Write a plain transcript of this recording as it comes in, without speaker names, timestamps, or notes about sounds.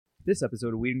This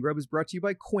episode of Weed and Grub is brought to you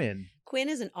by Quinn. Quinn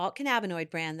is an alt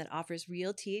cannabinoid brand that offers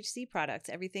real THC products,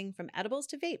 everything from edibles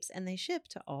to vapes, and they ship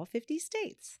to all 50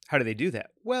 states. How do they do that?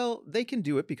 Well, they can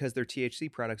do it because their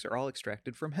THC products are all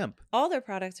extracted from hemp. All their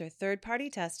products are third-party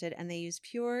tested, and they use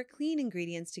pure, clean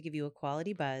ingredients to give you a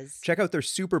quality buzz. Check out their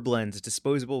Super Blends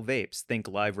disposable vapes, think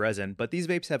live resin, but these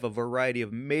vapes have a variety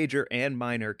of major and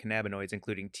minor cannabinoids,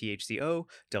 including THCO,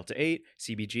 Delta-8,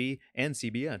 CBG, and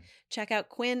CBN. Check out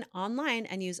Quinn online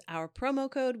and use our promo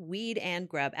code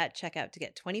WEEDandGrub at checkout to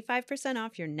get 25%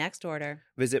 off your next order.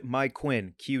 Visit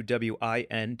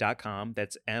myquinnqwin.com,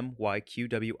 that's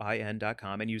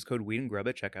myqwin.com, and use code WEEDandGrub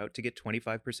at checkout to get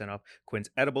 25% off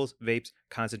Quinn's edibles, vapes,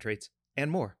 concentrates,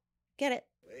 and more. Get it?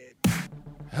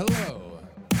 Hello,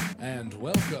 and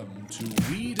welcome to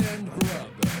Weed and Grub.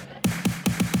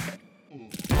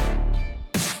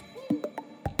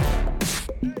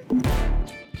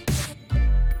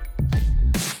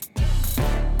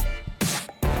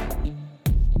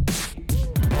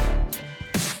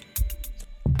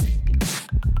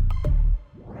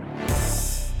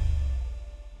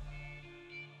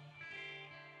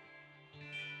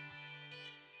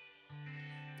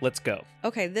 Let's go.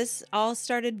 Okay, this all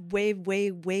started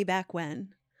way back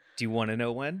when. Do you want to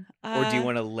know when? Or do you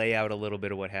want to lay out a little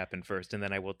bit of what happened first, and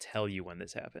then I will tell you when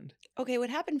this happened? Okay, what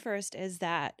happened first is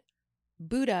that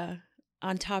Buddha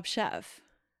on Top Chef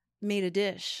made a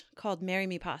dish called Marry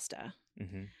Me Pasta,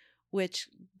 which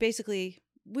basically,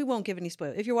 we won't give any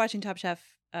spoilers. If you're watching Top Chef,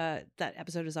 that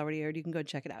episode is already aired. You can go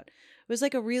check it out. It was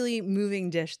like a really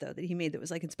moving dish, though, that he made that was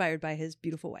like inspired by his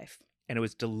beautiful wife. And it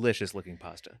was delicious looking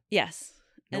pasta. Yes.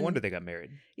 No wonder they got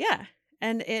married. Yeah.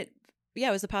 And it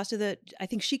was the pasta that I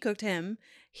think she cooked him.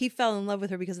 He fell in love with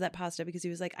her because of that pasta, because he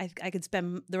was like, I could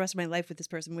spend the rest of my life with this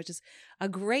person, which is a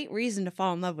great reason to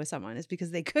fall in love with someone, is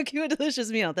because they cook you a delicious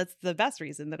meal. That's the best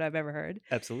reason that I've ever heard.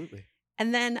 Absolutely.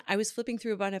 And then I was flipping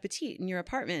through Bon Appetit in your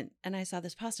apartment, and I saw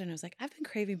this pasta, and I was like, I've been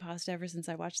craving pasta ever since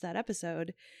I watched that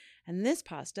episode. And this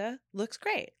pasta looks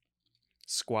great.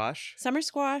 Squash. Summer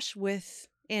squash with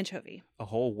anchovy. A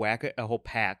whole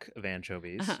pack of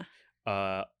anchovies.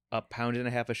 Uh-huh. A pound and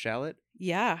a half of shallot.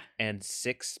 Yeah. And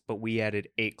 6, but we added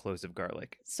 8 cloves of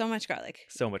garlic. So much garlic.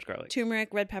 Turmeric,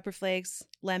 red pepper flakes,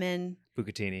 lemon,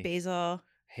 bucatini, basil,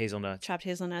 hazelnuts, chopped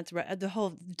hazelnuts, the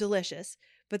whole delicious.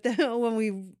 But then when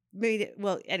we made it,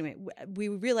 well, anyway, we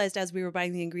realized as we were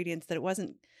buying the ingredients that it was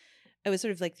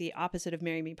sort of like the opposite of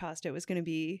Marry Me Pasta. It was going to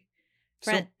be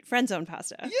friend zone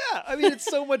pasta. Yeah, I mean, it's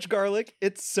so much garlic,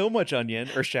 it's so much onion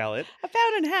or shallot, a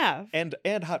pound and a half,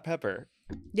 and hot pepper.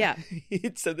 Yeah.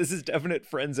 So this is definite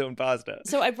friend zone pasta.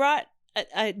 So I brought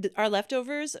our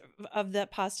leftovers of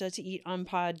that pasta to eat on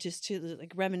pod, just to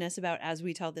like reminisce about as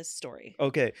we tell this story.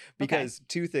 Okay, because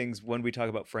two things when we talk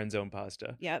about friend zone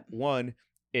pasta. Yep. One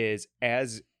is,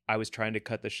 as I was trying to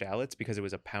cut the shallots, because it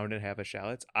was a pound and a half of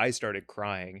shallots, I started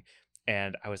crying,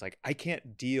 and I was like, I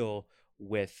can't deal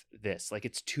with this, like,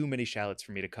 it's too many shallots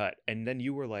for me to cut. And then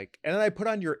you were like, and then I put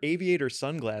on your aviator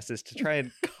sunglasses to try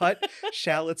and cut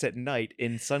shallots at night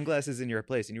in sunglasses in your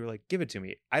place, and you were like, give it to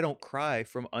me. I don't cry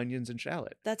from onions and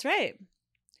shallot. That's right.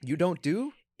 You don't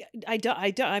do? I don't.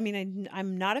 I mean,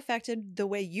 I'm not affected the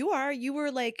way you are. You were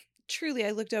like, truly,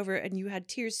 I looked over and you had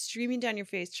tears streaming down your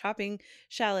face, chopping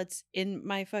shallots in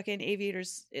my fucking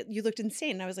aviators. You looked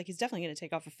insane. And I was like, he's definitely going to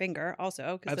take off a finger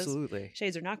also. Absolutely. Those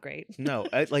shades are not great. No,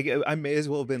 I may as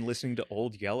well have been listening to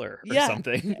Old Yeller or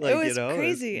something. Like, it was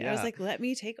crazy. Yeah. I was like, let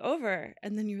me take over.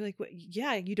 And then you were like, what?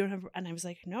 Yeah, you don't have, and I was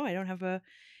like, no, I don't have a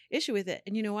issue with it.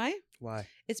 And you know why? Why?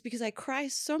 It's because I cry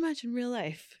so much in real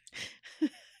life.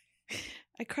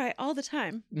 I cry all the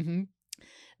time. Mm-hmm.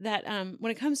 That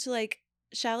when it comes to like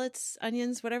shallots,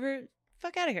 onions, whatever,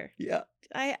 fuck out of here. Yeah.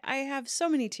 I have so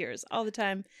many tears all the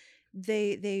time.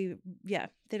 They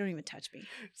don't even touch me.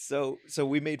 So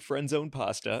we made friend zone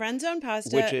pasta. Friend zone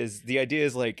pasta. Which is, the idea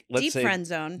is like, let's deep say friend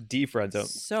zone. Deep friend zone.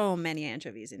 So many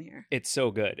anchovies in here. It's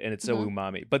so good and it's so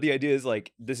umami. But the idea is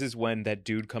like, this is when that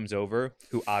dude comes over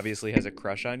who obviously has a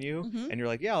crush on you, and you're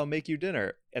like, yeah, I'll make you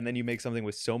dinner. And then you make something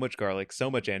with so much garlic, so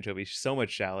much anchovy, so much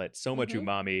shallot, so much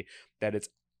umami that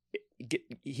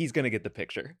he's gonna get the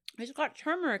picture. It's got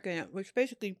turmeric in it, which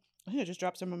basically, I think I just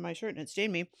dropped some on my shirt and it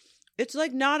stained me. It's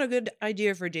like not a good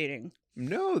idea for dating.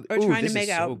 No, or trying to make is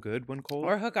out. So good when cold.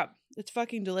 Or hook up. It's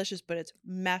fucking delicious, but it's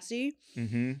messy.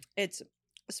 Mm-hmm. It's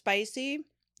spicy.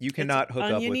 You cannot hook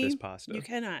up with this pasta.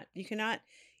 You cannot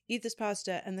eat this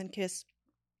pasta and then kiss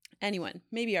anyone.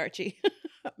 Maybe Archie.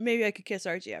 Maybe I could kiss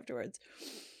Archie afterwards.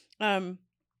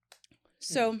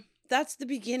 So that's the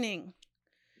beginning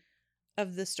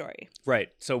of the story. Right.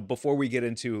 So before we get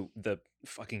into the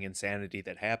fucking insanity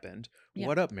that happened,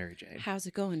 what up, Mary Jane? How's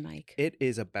it going, Mike? It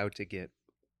is about to get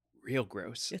real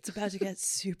gross. It's about to get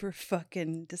super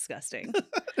fucking disgusting.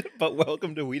 But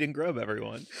welcome to Weed and Grub,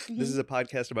 everyone. This is a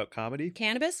podcast about comedy,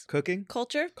 Cannabis, cooking,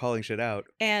 culture, calling shit out.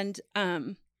 and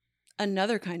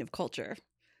another kind of culture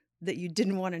that you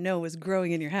didn't want to know was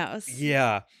growing in your house.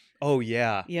 Yeah. Oh,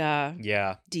 yeah. Yeah.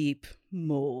 Yeah. Deep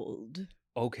mold.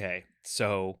 Okay.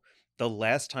 So the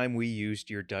last time we used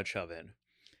your Dutch oven.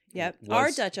 Yep.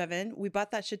 Our Dutch oven, we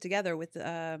bought that shit together with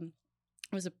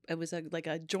it was like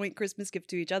a joint Christmas gift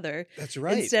to each other. That's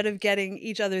right. Instead of getting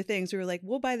each other things, we were like,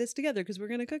 we'll buy this together because we're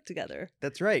going to cook together.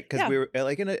 That's right. Because we were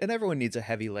like, and everyone needs a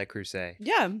heavy Le Creuset.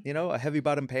 Yeah. You know, a heavy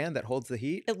bottom pan that holds the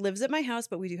heat. It lives at my house,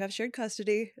 but we do have shared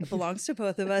custody. It belongs to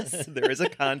both of us. There is a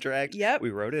contract. Yep.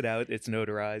 We wrote it out. It's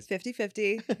notarized.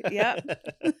 50-50.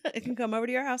 Yep. It can come over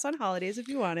to your house on holidays if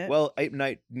you want it. Well, I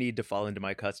might need to fall into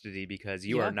my custody because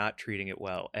you are not treating it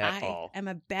well at all. I am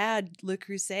a bad Le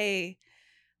Creuset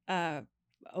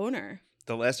owner.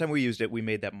 The last time we used it, we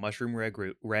made that mushroom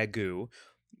ragu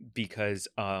because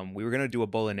we were going to do a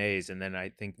bolognese. And then I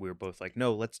think we were both like,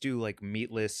 no, let's do like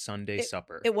meatless Sunday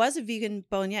supper. It was a vegan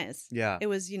bolognese. Yeah. It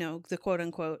was, the quote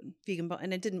unquote vegan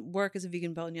and it didn't work as a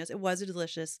vegan bolognese. It was a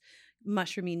delicious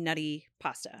mushroomy, nutty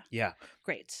pasta. Yeah.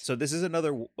 Great. So this is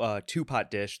another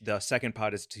 2-pot dish. The second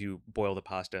pot is to boil the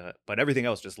pasta, but everything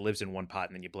else just lives in one pot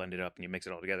and then you blend it up and you mix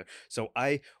it all together. So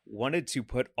I wanted to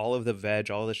put all of the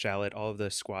veg, all of the shallot, all of the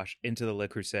squash into the Le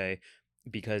Creuset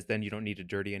because then you don't need to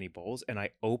dirty any bowls. And I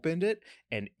opened it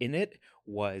and in it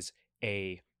was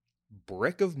a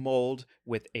brick of mold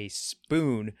with a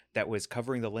spoon that was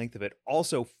covering the length of it,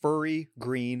 also furry,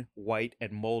 green, white,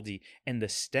 and moldy. And the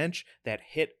stench that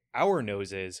hit our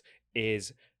noses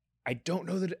is, I don't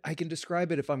know that I can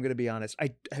describe it if I'm going to be honest.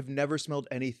 I have never smelled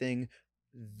anything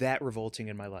that revolting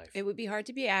in my life. It would be hard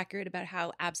to be accurate about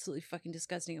how absolutely fucking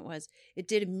disgusting it was. It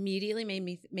did immediately make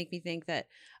me think that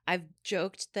I've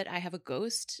joked that I have a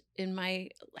ghost in my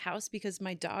house because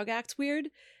my dog acts weird.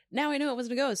 Now I know it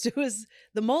wasn't a ghost. It was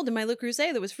the mold in my Le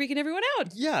Creuset that was freaking everyone out.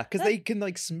 Yeah, because they can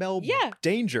like smell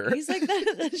danger. He's like,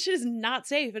 that shit is not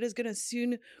safe. It is going to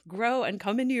soon grow and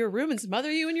come into your room and smother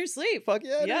you in your sleep. Fuck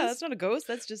yeah. Yeah, that's not a ghost.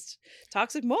 That's just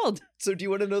toxic mold. So do you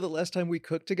want to know the last time we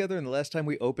cooked together and the last time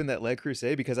we opened that Le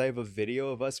Creuset? Because I have a video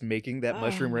of us making that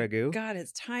mushroom ragu. God,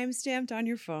 it's time stamped on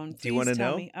your phone. Do you want to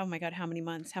know? Me. Oh my God, how many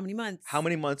months? How many months? How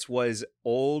many months was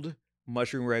old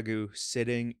mushroom ragu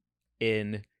sitting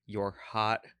in your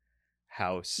hot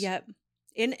house? Yep.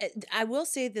 I will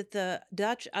say that the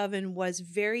Dutch oven was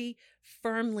very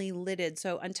firmly lidded.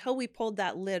 So until we pulled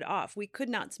that lid off, we could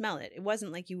not smell it. It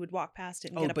wasn't like you would walk past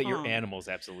it and get a but palm. Your animal's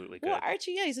absolutely good. Well,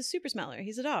 Archie, yeah, he's a super smeller.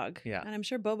 He's a dog. Yeah. And I'm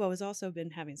sure Bobo has also been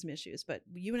having some issues. But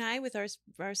you and I, with our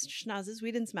schnozzes,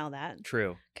 we didn't smell that.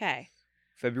 True. Okay.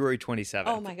 February 27th.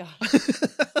 Oh my God.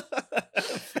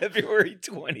 February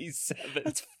 27th.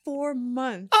 That's 4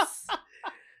 months.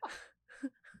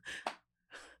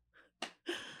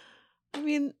 I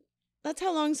mean, that's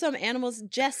how long some animals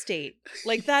gestate.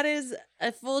 Like, that is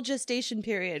a full gestation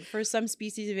period for some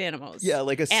species of animals. Yeah,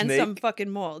 like a snake. And some fucking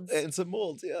molds. And some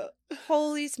molds, yeah.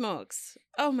 Holy smokes.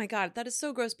 Oh my God, that is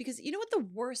so gross. Because you know what the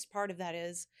worst part of that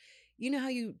is? You know how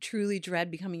you truly dread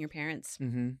becoming your parents?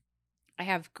 Mm-hmm. I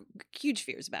have huge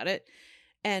fears about it.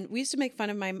 And we used to make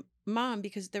fun of my mom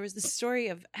because there was this story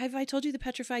of, have I told you the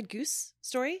petrified goose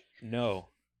story? No.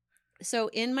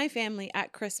 So in my family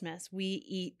at Christmas, we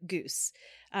eat goose.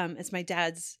 It's my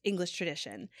dad's English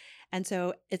tradition. And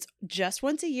so it's just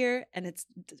once a year and it's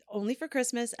only for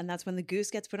Christmas. And that's when the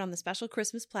goose gets put on the special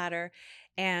Christmas platter.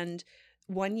 And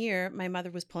one year my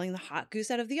mother was pulling the hot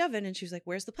goose out of the oven and she was like,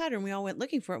 where's the platter? And we all went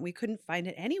looking for it. And we couldn't find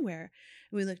it anywhere.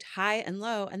 And we looked high and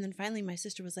low. And then finally my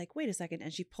sister was like, wait a second.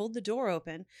 And she pulled the door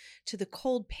open to the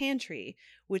cold pantry,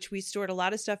 which we stored a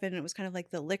lot of stuff in. And it was kind of like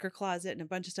the liquor closet and a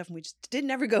bunch of stuff. And we just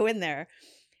didn't ever go in there.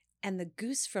 And the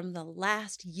goose from the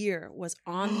last year was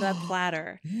on the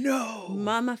platter. No.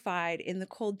 Mummified in the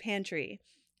cold pantry.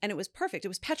 And it was perfect. It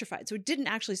was petrified. So it didn't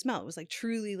actually smell. It was like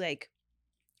truly like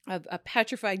a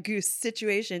petrified goose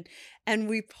situation. And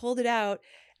we pulled it out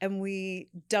and we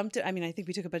dumped it. I mean, I think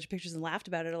we took a bunch of pictures and laughed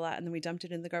about it a lot. And then we dumped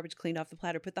it in the garbage, cleaned off the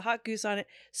platter, put the hot goose on it,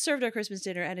 served our Christmas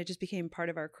dinner. And it just became part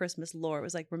of our Christmas lore. It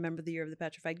was like, remember the year of the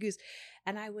petrified goose.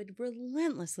 And I would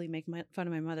relentlessly make fun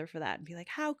of my mother for that and be like,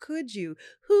 how could you?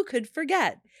 Who could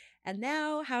forget? And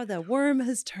now how the worm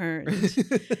has turned.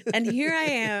 And here I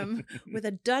am with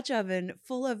a Dutch oven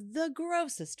full of the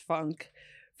grossest funk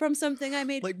from something I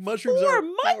made like mushrooms 4 are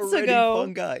months already ago.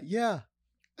 Fungi. Yeah.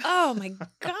 Oh my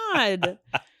God.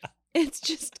 It's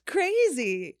just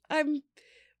crazy. I'm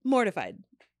mortified.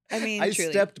 I mean, I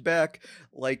truly. stepped back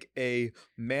like a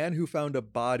man who found a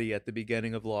body at the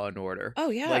beginning of Law and Order. Oh,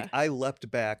 yeah. Like I leapt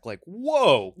back like,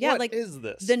 whoa, Yeah, what like, is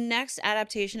this? The next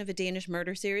adaptation of a Danish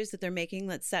murder series that they're making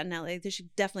that's set in LA, they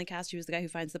should definitely cast you as the guy who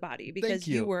finds the body, because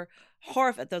you you. were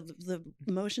horrified. The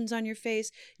emotions on your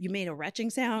face, you made a retching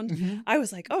sound. Mhm. I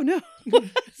was like, oh no,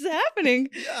 what's happening?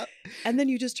 Yeah. And then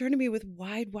you just turned to me with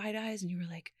wide eyes and you were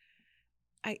like,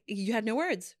 you had no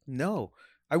words. No,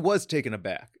 I was taken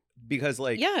aback because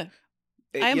like, Yeah.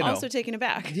 I am also taken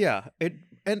aback. Yeah.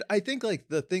 And I think like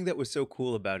the thing that was so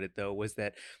cool about it though was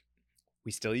that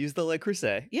we still used the Le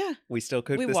Creuset. Yeah. We still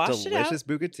cooked We this washed it out. delicious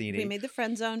bucatini. We made the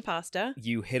friend zone pasta.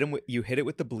 You hit it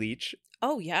with the bleach.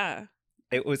 Oh, yeah.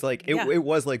 It was like Yeah. it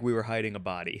was like we were hiding a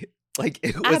body. Like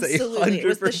it was Absolutely. It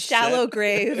was the 100%. shallow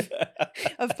grave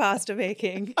of pasta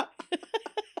making.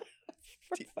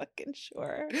 For fucking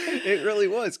sure. It really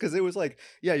was, because it was like,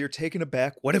 yeah, you're taken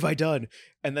aback. What have I done?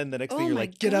 And then the next thing Oh you're my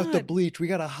like, get out the God. bleach. We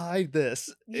gotta hide this.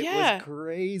 It Yeah. was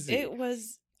crazy. It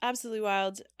was absolutely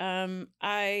wild.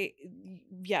 I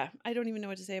don't even know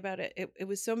what to say about it. It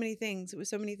was so many things. It was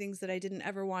so many things that I didn't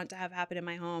ever want to have happen in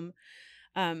my home.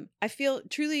 I feel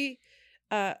truly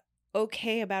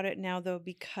okay about it now, though,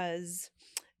 because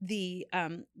the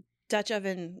Dutch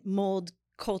oven mold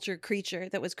culture creature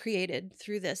that was created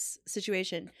through this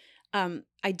situation,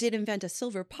 I did invent a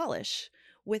silver polish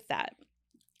with that.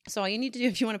 So all you need to do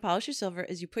if you want to polish your silver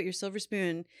is you put your silver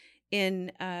spoon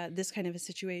in this kind of a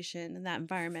situation, in that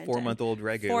environment. 4-month-old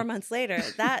ragu. 4 months later,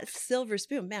 that silver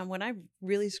spoon, man, when I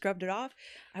really scrubbed it off,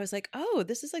 I was like, oh,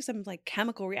 this is like some like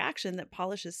chemical reaction that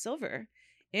polishes silver.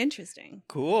 Interesting.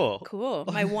 Cool.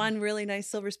 My one really nice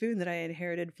silver spoon that I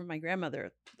inherited from my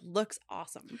grandmother looks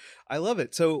awesome. I love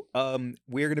it. So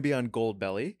we're going to be on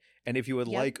Goldbelly. And if you would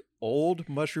Yep. like old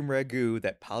mushroom ragu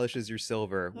that polishes your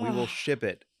silver, we will ship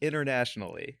it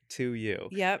internationally to you.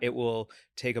 Yep. It will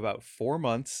take about 4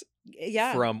 months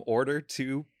Yeah. from order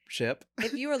to ship.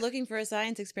 If you were looking for a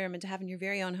science experiment to have in your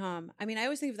very own home, I mean, I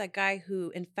always think of that guy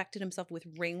who infected himself with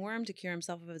ringworm to cure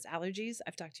himself of his allergies.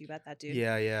 I've talked to you about that dude.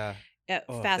 Yeah.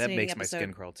 Oh, Fascinating that makes my episode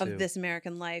skin crawl too. of This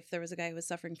American Life. There was a guy who was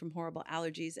suffering from horrible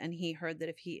allergies, and he heard that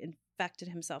if he infected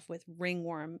himself with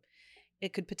ringworm,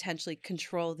 it could potentially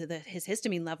control his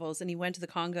histamine levels. And he went to the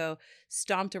Congo,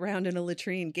 stomped around in a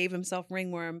latrine, gave himself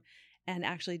ringworm, and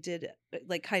actually did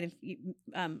like kind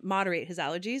of moderate his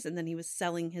allergies. And then he was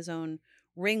selling his own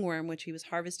ringworm, which he was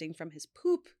harvesting from his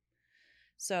poop.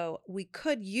 So we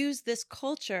could use this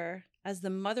culture as the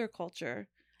mother culture.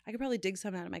 I could probably dig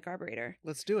some out of my carburetor.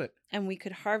 Let's do it. And we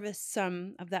could harvest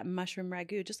some of that mushroom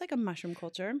ragu, just like a mushroom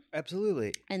culture,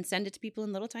 Absolutely. and send it to people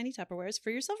in little tiny Tupperwares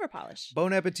for your silver polish.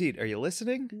 Bon appetit. Are you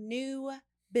listening? New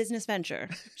business venture.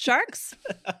 Sharks?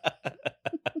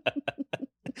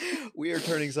 We are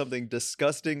turning something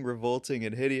disgusting, revolting,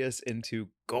 and hideous into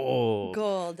gold.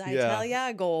 Gold. I Yeah. tell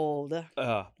ya, gold.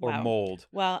 Or Wow. mold.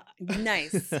 Well,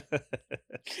 nice.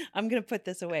 I'm going to put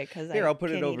this away because Here, I'll put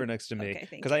it over next to me Okay,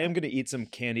 thank because I you. am going to eat some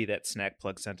candy that Snack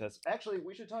Plug sent us. Actually,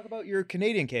 we should talk about your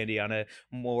Canadian candy on a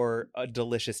more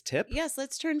delicious tip. Yes,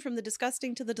 let's turn from the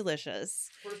disgusting to the delicious.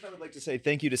 First, I would like to say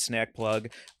thank you to Snack Plug.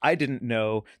 I didn't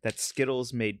know that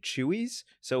Skittles made Chewies,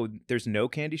 so there's no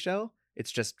candy shell. It's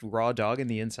just raw dog in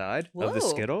the inside of the Whoa.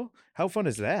 Skittle. How fun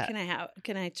is that?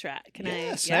 Can I try?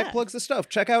 Snack Plug's the stuff.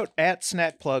 Check out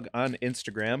 @Snack Plug on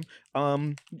Instagram.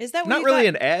 Is that what Not you really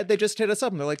thought? an ad. They just hit us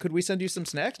up and they're like, "Could we send you some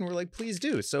snacks?" And we're like, "Please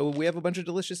do." So we have a bunch of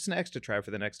delicious snacks to try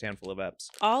for the next handful of eps.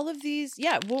 All of these,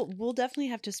 yeah, we'll definitely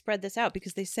have to spread this out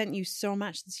because they sent you so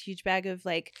much. This huge bag of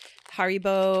like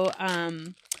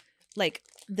Haribo, like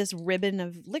this ribbon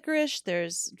of licorice.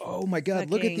 There's Oh my god!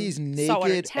 Look at these fucking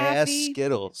saltwater naked ass taffy.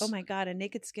 Skittles. Oh my god, a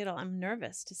naked Skittle. I'm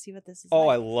nervous to see what this is. Oh,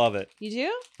 I like. love it. You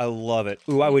do? I love it.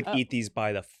 Ooh, I would Oh. eat these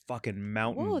by the fucking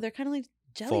mountain. Whoa, they're kind of like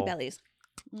jelly full. bellies.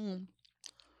 Mm.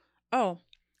 Oh,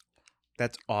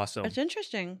 That's awesome. that's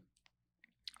interesting.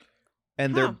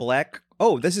 And they're Huh. black.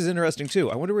 Oh, this is interesting too.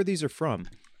 I wonder where these are from.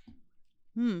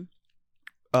 Hmm.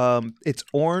 It's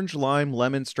orange, lime,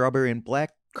 lemon, strawberry, and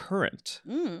black currant.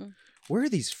 Mm. Where are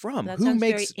these from? That Who sounds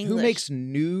very makes English.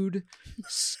 nude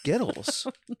Skittles?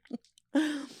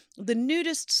 The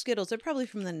nudist Skittles. They're probably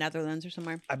from the Netherlands or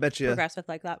somewhere. I bet you. Progressive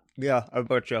like that. Yeah, I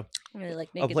bet you. I really like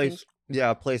A naked place. things.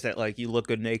 Yeah, a place that like you look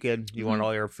good naked. You want Mhm.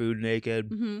 all your food naked.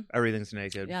 Mm-hmm. Everything's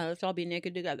naked. Yeah, let's all be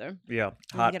naked together. Yeah.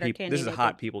 we Hot get our people. candy This is naked.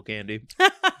 hot people candy.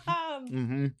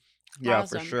 Mm-hmm. Yeah,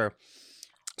 for Awesome. sure.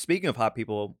 Speaking of hot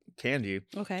people candy,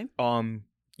 Okay,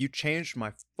 you changed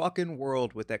my fucking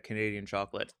world with that Canadian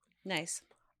chocolate. nice.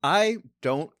 I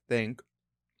don't think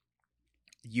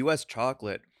U.S.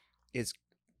 chocolate is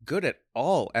good at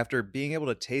all. After being able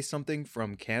to taste something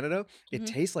from Canada, it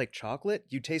tastes like chocolate.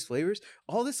 You taste flavors.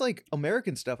 All this like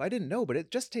American stuff I didn't know, but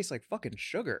it just tastes like fucking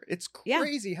sugar. It's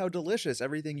crazy how delicious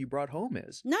everything you brought home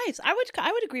is. Nice. I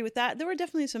would agree with that. There were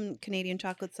definitely some Canadian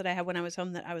chocolates that I had when I was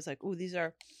home that I was like, "Ooh, these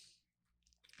are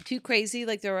too crazy."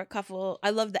 Like there were a couple. I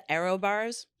love the Aero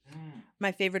bars.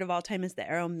 My favorite of all time is the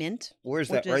Aero Mint. Where's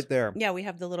that? Right there. Yeah, we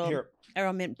have the little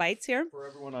Aero Mint bites here for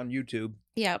everyone on YouTube.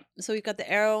 Yeah, so we've got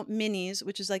the Aero Minis,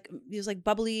 which is like these like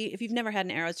bubbly. If you've never had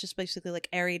an Aero, it's just basically like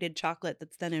aerated chocolate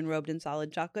that's then enrobed in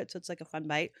solid chocolate. So it's like a fun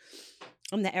bite.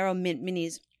 And the Aero Mint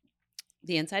Minis,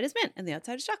 the inside is mint and the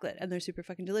outside is chocolate, and they're super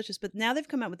fucking delicious. But now they've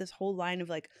come out with this whole line of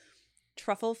like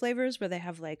truffle flavors where they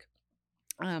have like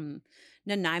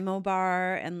Nanaimo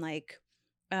bar and like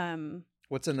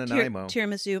what's a Nanaimo?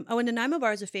 Tiramisu. Oh, a Nanaimo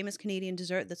bar is a famous Canadian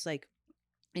dessert that's like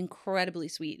incredibly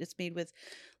sweet. It's made with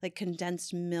like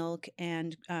condensed milk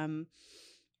and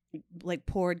like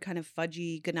poured kind of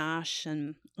fudgy ganache,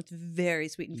 and it's very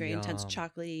sweet and very intense,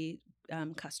 chocolatey,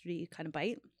 custardy kind of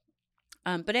bite.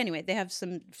 But anyway, they have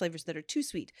some flavors that are too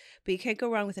sweet, but you can't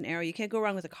go wrong with an Aero. You can't go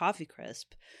wrong with a coffee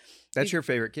crisp. That's your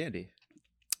favorite candy.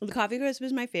 The coffee crisp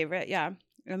is my favorite. Yeah.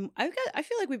 I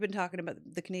feel like we've been talking about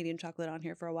the Canadian chocolate on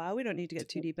here for a while. We don't need to get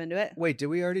too deep into it. Wait, did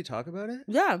we already talk about it?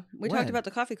 Yeah, we talked about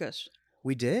the coffee crisp.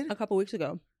 We did? A couple weeks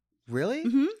ago. Really?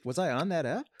 Mm-hmm. Was I on that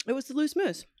app? It was the Loose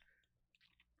Moose.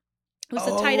 It was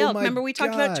the Tight Elk. Remember we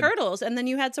talked about turtles, and then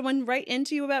you had someone write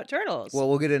into you about turtles. Well,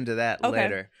 we'll get into that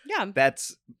later. Yeah.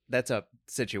 That's a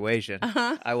situation.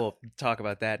 I will talk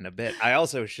about that in a bit. I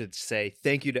also should say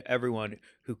thank you to everyone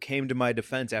who came to my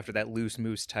defense after that Loose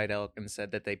Moose Tight Elk and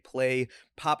said that they play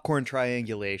popcorn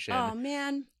triangulation. Oh,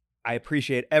 man. I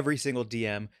appreciate every single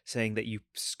DM saying that you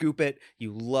scoop it.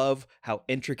 You love how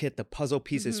intricate the puzzle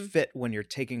pieces fit when you're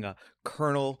taking a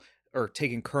kernel or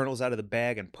taking kernels out of the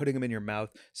bag and putting them in your mouth.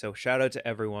 So shout out to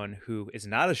everyone who is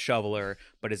not a shoveler,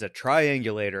 but is a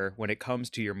triangulator when it comes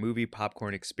to your movie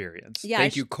popcorn experience. Yeah,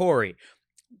 Thank you, Corey.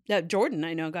 Jordan,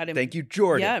 I know, got him. Thank you,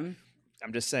 Jordan. Yeah.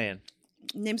 I'm just saying.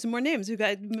 Name some more names. Who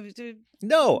got?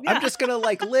 No, yeah. I'm just gonna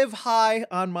like live high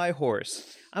on my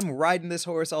horse. I'm riding this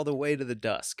horse all the way to the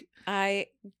dusk. I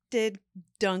did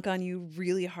dunk on you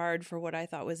really hard for what I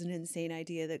thought was an insane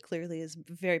idea that clearly is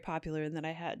very popular and that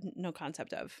I had no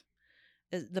concept of.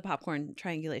 The popcorn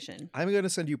triangulation. I'm going to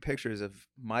send you pictures of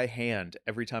my hand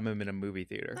every time I'm in a movie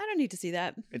theater. I don't need to see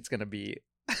that. It's going to be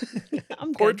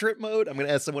I'm portrait mode. I'm going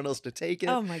to ask someone else to take it.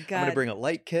 Oh my God. I'm going to bring a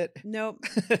light kit. Nope.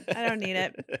 I don't need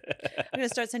it. I'm going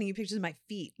to start sending you pictures of my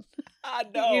feet.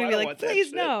 No, you're going to be like,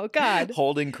 please no, God.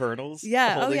 Holding kernels.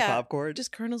 Yeah. Holding popcorn.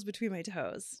 Just kernels between my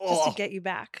toes. Just to get you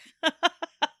back.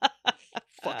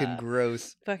 Fucking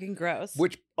gross. Fucking gross.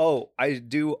 Which, I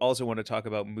do also want to talk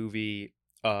about movie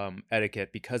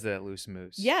etiquette because of that Loose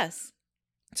Moose. Yes.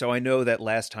 So I know that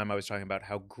last time I was talking about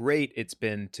how great it's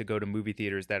been to go to movie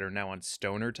theaters that are now on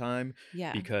stoner time.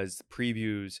 Yeah. Because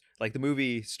previews, like the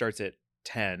movie starts at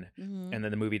 10 and then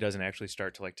the movie doesn't actually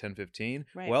start till like 10:15.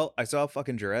 Right. Well, I saw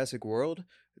fucking Jurassic World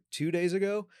 2 days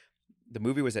ago. The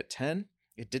movie was at 10.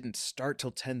 It didn't start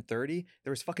till 10:30.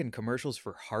 There was fucking commercials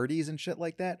for Hardee's and shit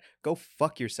like that. Go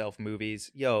fuck yourself,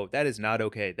 movies. Yo, that is not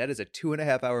okay. That is a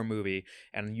 2.5 hour movie,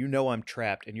 and you know I'm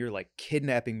trapped, and you're like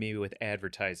kidnapping me with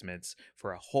advertisements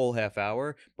for a whole half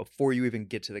hour before you even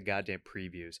get to the goddamn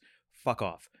previews. Fuck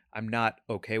off. I'm not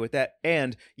okay with that.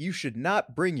 And you should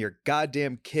not bring your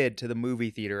goddamn kid to the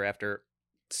movie theater after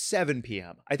 7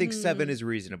 p.m. I think 7 is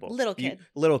reasonable. Little kid.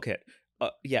 Little kid.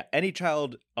 Yeah, any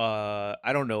child, I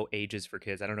don't know ages for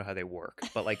kids. I don't know how they work.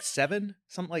 But like 7?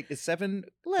 Something like, is 7?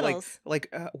 Littles.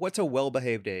 Like what's a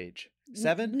well-behaved age?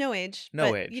 7? No age. No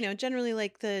but, age. You know, generally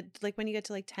like when you get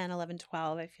to like 10, 11,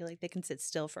 12, I feel like they can sit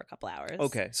still for a couple hours.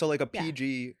 Okay, so like a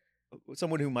PG,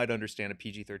 someone who might understand a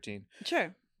PG-13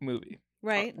 sure movie.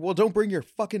 Right. Well, don't bring your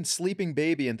fucking sleeping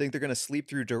baby and think they're going to sleep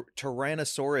through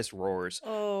Tyrannosaurus roars.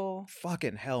 Oh.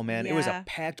 Fucking hell, man. Yeah. It was a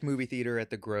packed movie theater at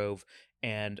the Grove.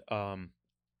 And,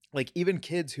 like even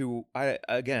kids who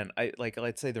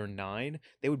let's say they're 9,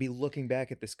 they would be looking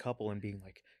back at this couple and being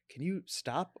like, can you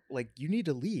stop? Like, you need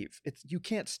to leave. You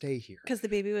can't stay here. Because the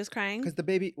baby was crying? Because the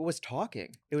baby was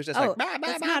talking. It was just okay,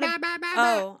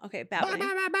 babbling.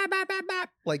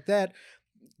 Like that.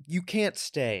 You can't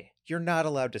stay. You're not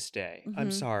allowed to stay.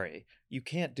 I'm sorry. you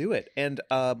can't do it. And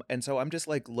so I'm just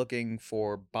like looking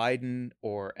for Biden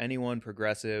or anyone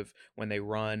progressive when they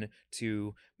run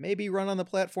to maybe run on the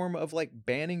platform of like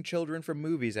banning children from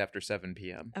movies after 7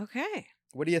 p.m. Okay.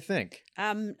 What do you think?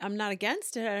 I'm not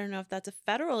against it. I don't know if that's a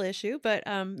federal issue, but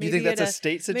maybe you think that's a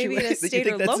state situation? Maybe at a state you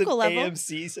think or that's local an level,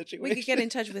 AMC situation? we could get in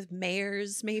touch with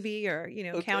mayors, maybe, or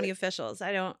Okay. county officials.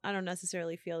 I don't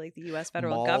necessarily feel like the U.S.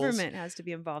 federal Malls. government has to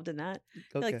be involved in that. I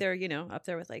feel like Okay. they're up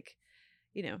there with like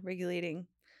regulating.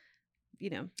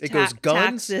 It goes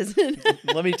guns. Taxes.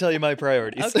 Let me tell you my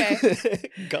priorities. Okay.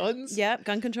 Guns. Yep.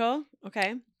 Gun control.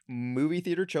 Okay. Movie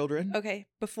theater children. Okay.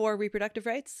 Before reproductive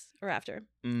rights or after?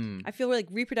 I feel like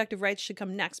reproductive rights should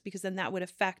come next because then that would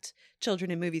affect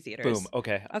children in movie theaters. Boom.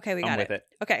 Okay. Okay, we I'm got with it.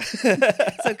 Okay.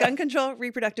 So gun control,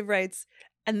 reproductive rights,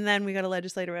 and then we got to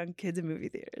legislate around kids in movie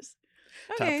theaters.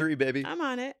 Okay. Top 3, baby. I'm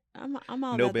on it. I'm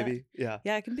all No, about baby. that. Yeah.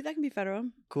 Yeah, that can be federal.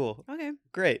 Cool. Okay.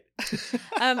 Great.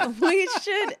 We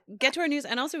should get to our news,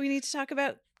 and also we need to talk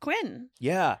about Quinn.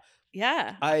 Yeah.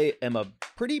 Yeah. I am a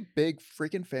pretty big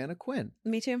freaking fan of Quinn.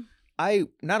 Me too.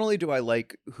 Not only do I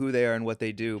like who they are and what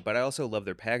they do, but I also love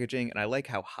their packaging and I like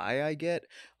how high I get.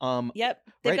 Yep.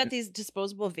 They've right- got these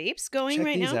disposable vapes going Check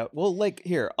right these now. out. Well, like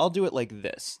here, I'll do it like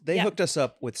this. They Yeah. hooked us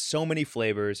up with so many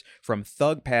flavors, from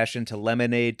Thug Passion to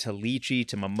lemonade to lychee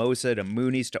to mimosa to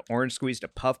Moonies to orange squeeze to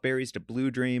puff berries to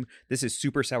Blue Dream. This is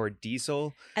super sour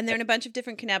diesel. And they're in a bunch of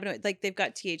different cannabinoids. Like they've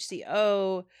got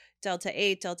THCO, Delta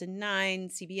 8, Delta 9,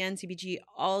 CBN, CBG,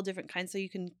 all different kinds. So you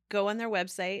can go on their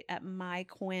website at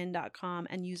myquinn.com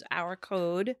and use our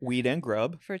code Weed and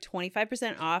Grub. for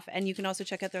 25% off. And you can also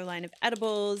check out their line of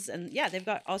edibles. And yeah, they've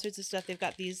got all sorts of stuff. They've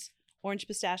got these orange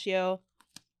pistachio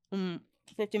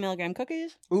 50 milligram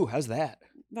cookies. Ooh, how's that?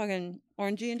 Fucking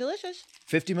orangey and delicious.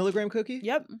 50 milligram cookie?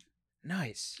 Yep.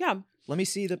 Nice. Yeah. Let me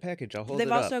see the package. I'll hold They've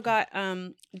it up. also got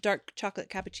dark chocolate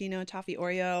cappuccino, toffee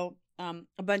Oreo,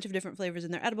 a bunch of different flavors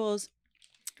in their edibles.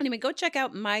 Anyway, go check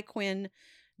out myquinn.com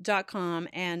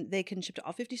and they can ship to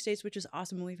all 50 states, which is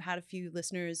awesome. We've had a few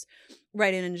listeners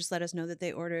write in and just let us know that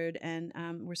they ordered, and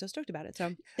we're so stoked about it.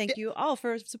 So thank you all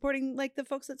for supporting like the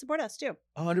folks that support us too.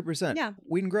 100%. Yeah.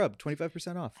 Weed and Grub,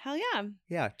 25% off. Hell yeah.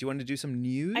 Yeah. Do you want to do some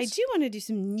news? I do want to do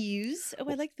some news. Oh,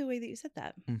 I like the way that you said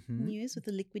that. Mm-hmm. News with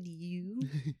the liquid U.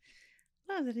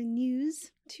 Love that in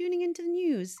news. Tuning into the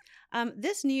news.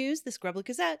 This Grubly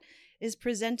Gazette, is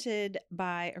presented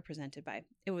by.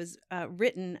 It was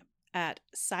written at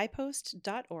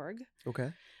scipost.org,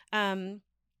 Okay.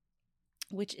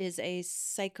 which is a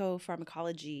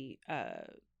psychopharmacology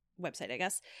website, I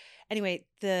guess. Anyway,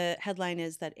 the headline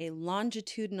is that a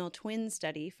longitudinal twin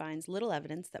study finds little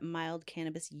evidence that mild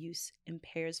cannabis use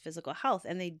impairs physical health.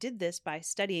 And they did this by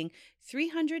studying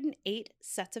 308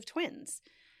 sets of twins.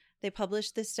 They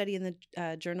published this study in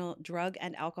the journal Drug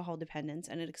and Alcohol Dependence,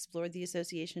 and it explored the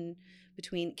association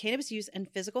between cannabis use and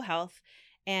physical health.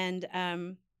 And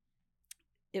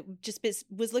it just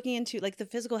was looking into like the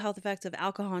physical health effects of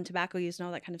alcohol and tobacco use and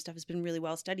all that kind of stuff has been really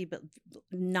well studied, but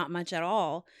not much at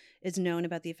all is known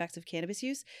about the effects of cannabis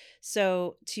use.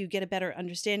 So to get a better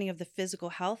understanding of the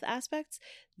physical health aspects,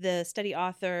 the study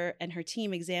author and her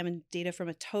team examined data from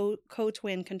a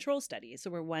co-twin control study. So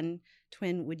where one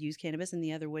twin would use cannabis and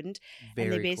the other wouldn't. Very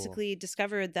and they cool. basically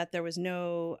discovered that there was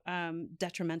no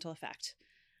detrimental effect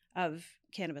of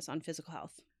cannabis on physical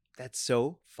health. That's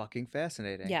so fucking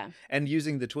fascinating. Yeah. And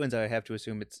using the twins, I have to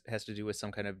assume it has to do with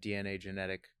some kind of DNA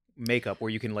genetic makeup where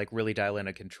you can like really dial in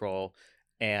a control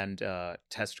and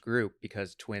test group,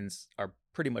 because twins are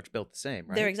pretty much built the same,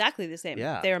 right? They're exactly the same.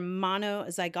 Yeah. They're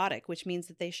monozygotic, which means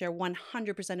that they share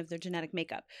 100% of their genetic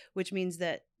makeup, which means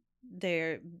that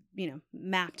they're,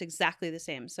 mapped exactly the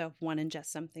same. So if one ingests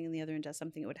something and the other ingests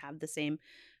something, it would have the same,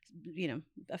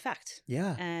 effect.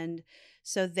 Yeah. And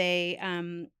so they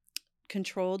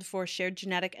controlled for shared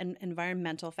genetic and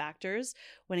environmental factors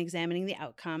when examining the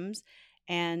outcomes.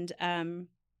 And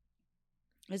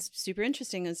it's super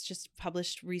interesting. It's just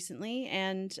published recently,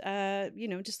 and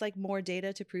just like more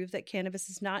data to prove that cannabis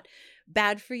is not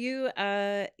bad for you.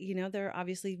 There are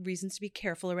obviously reasons to be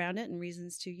careful around it and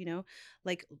reasons to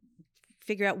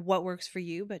figure out what works for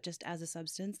you, but just as a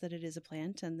substance, that it is a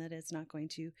plant and that it's not going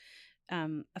to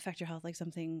affect your health like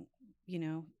something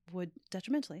would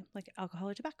detrimentally, like alcohol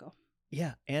or tobacco.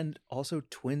 Yeah. And also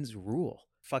twins rule.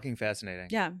 Fucking fascinating.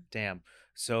 Yeah. Damn.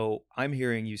 So I'm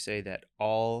hearing you say that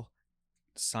all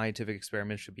scientific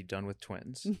experiments should be done with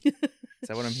twins. Is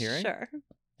that what I'm hearing? Sure.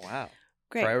 Wow.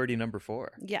 Great. Priority number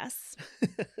 4. Yes.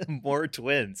 More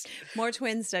twins. More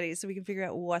twin studies so we can figure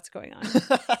out what's going on. Do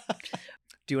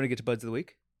you want to get to Buds of the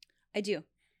Week? I do.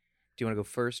 Do Do you want to go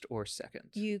first or second?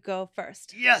 You go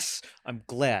first. Yes, I'm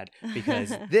glad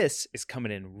because this is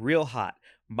coming in real hot.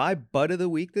 My bud of the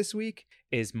week this week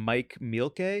is Mike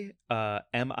Mielke,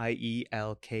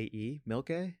 Mielke,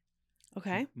 Mielke.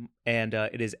 Okay. And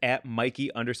it is at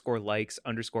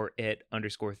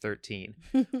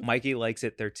Mikey_likes_it_13. Mikey likes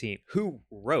it 13. Who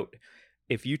wrote,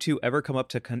 if you two ever come up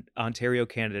to Ontario,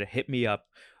 Canada, hit me up.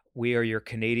 We are your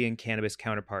Canadian cannabis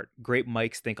counterpart. Great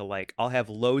mics think alike. I'll have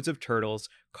loads of turtles,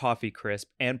 coffee crisp,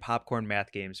 and popcorn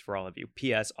math games for all of you.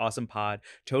 P.S. Awesome pod.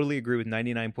 Totally agree with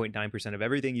 99.9% of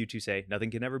everything you two say.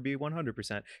 Nothing can ever be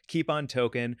 100%. Keep on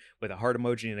token with a heart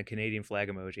emoji and a Canadian flag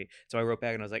emoji. So I wrote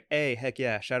back and I was like, hey, heck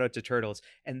yeah, shout out to Turtles.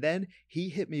 And then he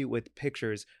hit me with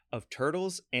pictures of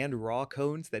turtles and raw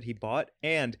cones that he bought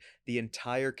and the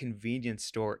entire convenience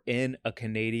store in a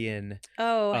Canadian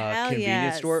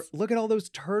convenience store. Look at all those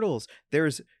turtles.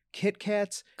 There's Kit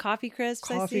Kats, coffee crisps.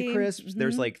 Mm-hmm.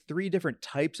 There's like 3 different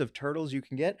types of turtles you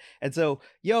can get. And so,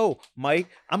 yo, Mike,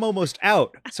 I'm almost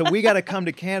out. So we got to come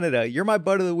to Canada. You're my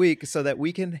bud of the week so that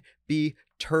we can be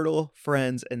turtle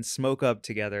friends and smoke up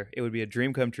together. It would be a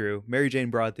dream come true. Mary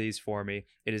Jane brought these for me.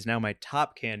 It is now my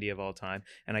top candy of all time,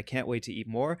 and I can't wait to eat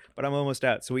more, but I'm almost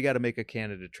out. So we got to make a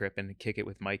Canada trip and kick it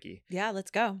with Mikey. Yeah,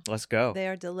 let's go. Let's go. They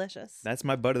are delicious. That's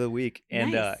my bud of the week.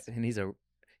 And nice. And he's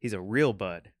a real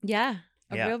bud. Yeah.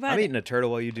 Real bud. I'm eating a turtle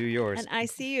while you do yours. And I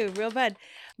see you, real bud.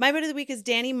 My bud of the week is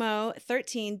Danny Mo,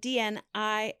 13,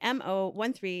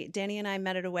 DNIMO13. Danny and I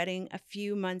met at a wedding a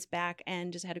few months back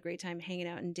and just had a great time hanging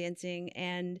out and dancing.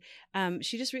 And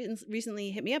she just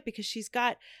recently hit me up because she's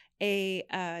got a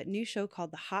new show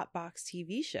called The Hot Box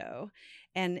TV Show.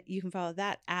 And you can follow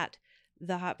that at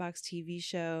The Hot Box TV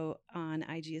Show on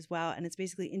IG as well. And it's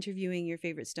basically interviewing your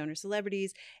favorite stoner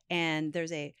celebrities. And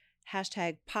there's a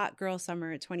hashtag Pot Girl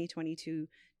Summer 2022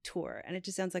 tour. And it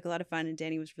just sounds like a lot of fun. And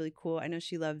Danny was really cool. I know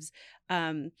she loves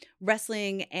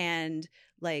wrestling and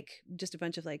like just a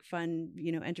bunch of like fun,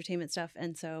 entertainment stuff.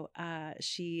 And so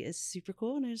she is super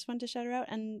cool. And I just wanted to shout her out.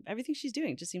 And everything she's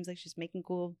doing just seems like she's making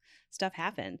cool stuff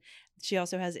happen. She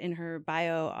also has in her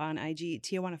bio on IG,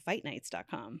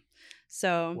 TijuanaFightNights.com.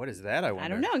 So what is that? I wonder. I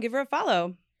don't know. Give her a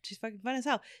follow. She's fucking fun as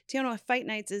hell. Tijuana Fight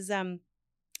Nights is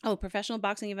professional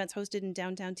boxing events hosted in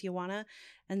downtown Tijuana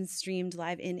and streamed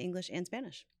live in English and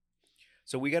Spanish.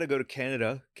 So we got to go to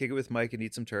Canada, kick it with Mike and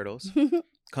eat some turtles.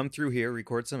 Come through here,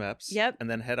 record some eps. Yep. And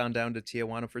then head on down to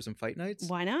Tijuana for some fight nights.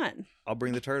 Why not? I'll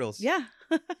bring the turtles. Yeah.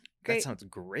 That sounds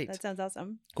great. That sounds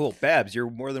awesome. Cool. Babs, you're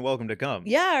more than welcome to come.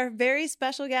 Yeah, our very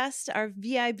special guest, our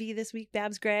VIB this week,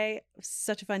 Babs Gray.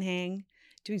 Such a fun hang.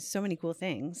 Doing so many cool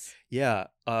things. Yeah.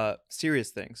 Serious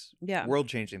things. Yeah.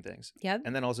 World-changing things. Yep.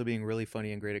 And then also being really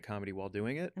funny and great at comedy while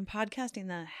doing it. And podcasting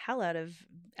the hell out of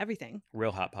everything.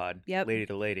 Real hot pod. Yep. Lady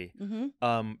to lady.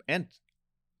 Mm-hmm. And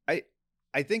I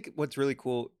think what's really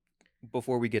cool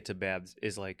before we get to Babs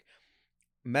is like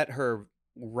met her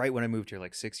right when I moved here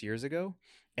like 6 years ago.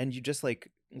 And you just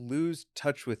like lose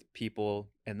touch with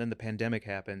people. And then the pandemic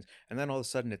happens. And then all of a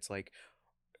sudden it's like,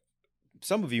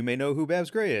 some of you may know who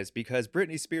Babs Gray is because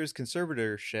Britney Spears'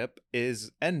 conservatorship is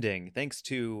ending thanks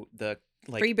to the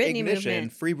Free Britney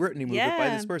movement. Free Britney movement by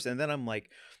this person. And then I'm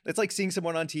like, it's like seeing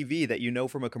someone on TV that you know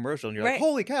from a commercial and you're like,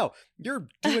 holy cow, you're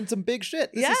doing some big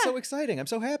shit. This is so exciting. I'm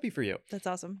so happy for you. That's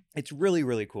awesome. It's really,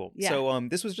 really cool. Yeah. So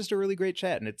this was just a really great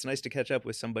chat and it's nice to catch up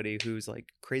with somebody who's like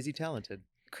crazy talented.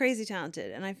 Crazy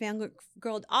talented. And I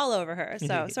fangirled all over her.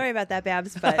 So sorry about that,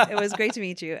 Babs, but it was great to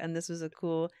meet you. And this was a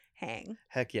cool hang.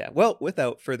 Heck yeah. Well,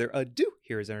 without further ado,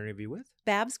 here is our interview with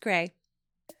Babs Gray.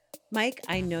 Mike,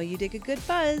 I know you dig a good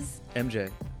buzz.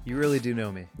 MJ, you really do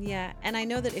know me. Yeah, and I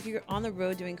know that if you're on the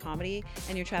road doing comedy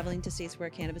and you're traveling to states where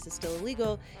cannabis is still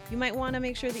illegal, you might want to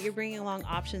make sure that you're bringing along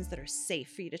options that are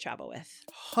safe for you to travel with.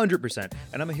 100%.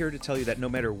 And I'm here to tell you that no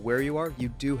matter where you are, you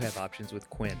do have options with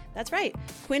Quinn. That's right.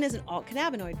 Quinn is an alt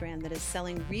cannabinoid brand that is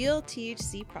selling real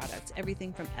THC products,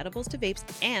 everything from edibles to vapes,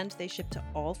 and they ship to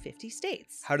all 50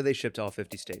 states. How do they ship to all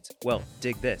 50 states? Well,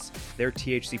 dig this. Their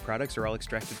THC products are all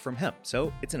extracted from hemp,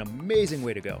 so it's an amazing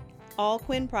way to go. All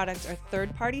Quinn products are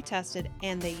third-party tested,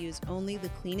 and they use only the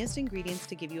cleanest ingredients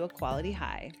to give you a quality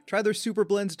high. Try their Super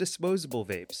Blends disposable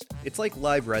vapes. It's like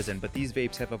live resin, but these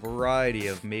vapes have a variety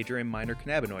of major and minor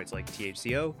cannabinoids like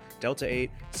THCO, Delta-8,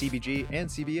 CBG, and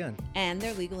CBN. And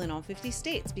they're legal in all 50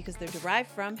 states because they're derived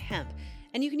from hemp.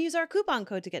 And you can use our coupon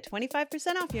code to get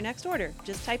 25% off your next order.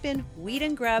 Just type in Weed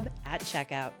and Grub at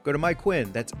checkout. Go to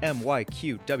MyQuinn, that's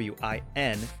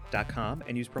MyQWIN.com,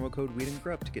 and use promo code Weed and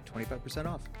Grub to get 25%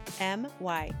 off.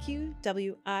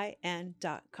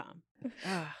 MyQWIN.com.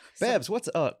 Babs, what's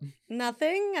up?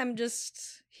 Nothing. I'm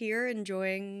just here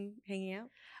enjoying hanging out.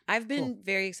 I've been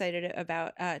very excited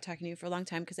about talking to you for a long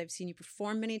time because I've seen you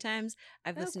perform many times.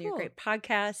 I've listened to your great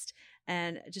podcast,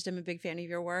 and just I'm a big fan of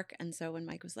your work. And so when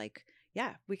Mike was like,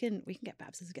 "Yeah, we can get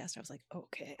Babs as a guest," I was like,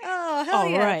 "Okay, oh hell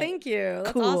yeah, right. Thank you,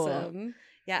 that's awesome."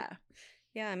 Yeah,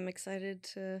 I'm excited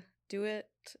to do it,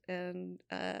 and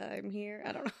I'm here.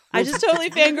 I don't know. I just totally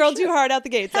fangirled too hard out the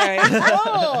gate. Sorry.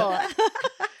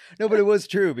 No, but it was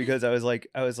true because I was like,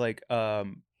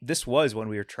 this was when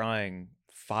we were trying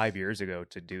 5 years ago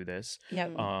to do this.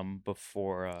 Yep.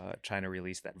 Before China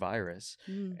released that virus.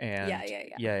 Mm. And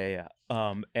yeah.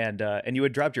 And you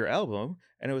had dropped your album,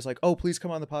 and it was like, oh, please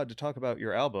come on the pod to talk about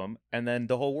your album, and then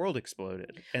the whole world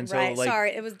exploded. And so, right. like,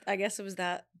 sorry, I guess it was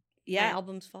that. Yeah, my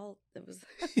album's fault. It was.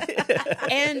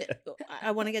 And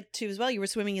I want to get to as well. You were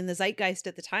swimming in the zeitgeist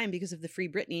at the time because of the Free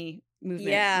Britney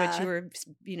movement, which you were,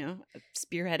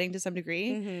 spearheading to some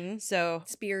degree. Mm-hmm. So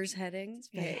Spears heading.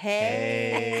 Hey.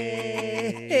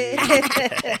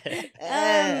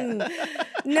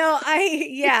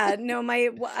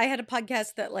 I had a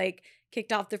podcast that like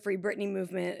kicked off the Free Britney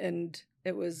movement, and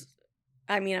it was,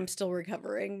 I'm still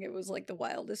recovering. It was like the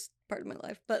wildest part of my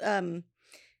life, but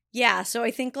yeah, so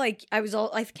I think like I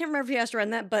can't remember if you asked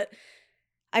around that, but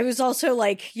I was also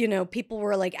like, people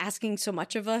were like asking so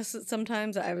much of us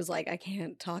sometimes. I was like, I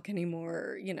can't talk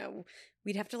anymore.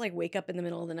 We'd have to like wake up in the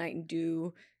middle of the night and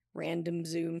do random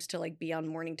Zooms to like be on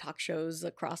morning talk shows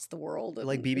across the world.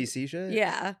 Like BBC shit?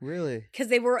 Yeah. Really? Because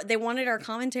they wanted our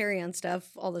commentary on stuff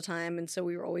all the time, and so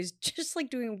we were always just like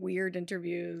doing weird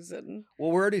interviews. And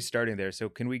well, we're already starting there, so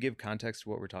can we give context to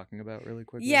what we're talking about really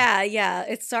quickly? Yeah.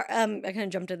 It's I kind of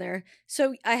jumped in there.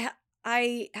 So I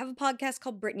have a podcast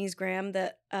called Britney's Gram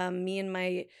that me and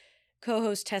my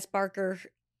co-host Tess Barker,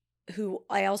 who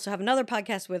I also have another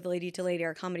podcast with, Lady to Lady,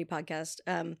 our comedy podcast.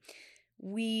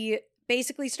 We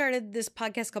basically started this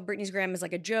podcast called Britney's Gram as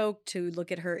like a joke to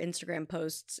look at her Instagram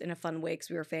posts in a fun way because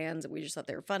we were fans and we just thought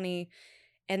they were funny.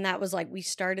 And that was like, we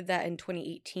started that in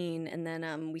 2018, and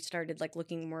then we started like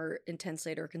looking more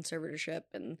intensely at her conservatorship,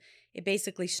 and it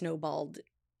basically snowballed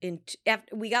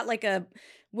after we got like a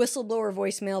whistleblower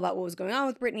voicemail about what was going on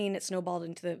with Britney, and it snowballed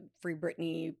into the Free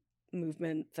Britney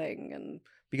movement thing. And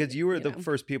because you were the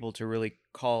first people to really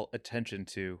call attention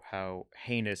to how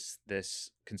heinous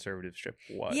this conservatorship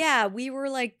was. Yeah, we were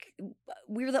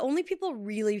the only people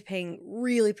really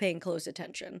paying close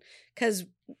attention, because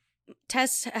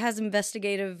Tess has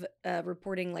investigative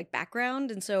reporting like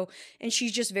background, and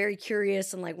she's just very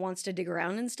curious and like wants to dig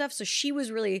around and stuff. So she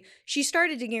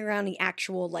started digging around the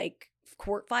actual like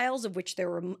court files, of which there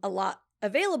were a lot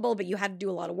available, but you had to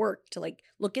do a lot of work to like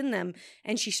look in them.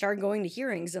 And she started going to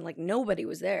hearings, and like nobody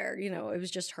was there, it was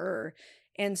just her.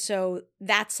 And so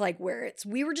that's like where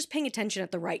we were just paying attention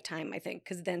at the right time, I think,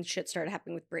 because then shit started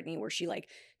happening with Britney where she like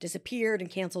disappeared and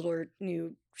canceled her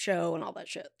new show and all that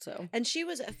shit. So, and she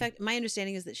was my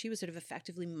understanding is that she was sort of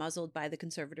effectively muzzled by the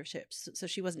conservatorships, so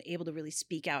she wasn't able to really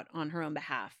speak out on her own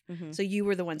behalf. Mm-hmm. So you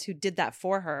were the ones who did that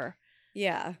for her.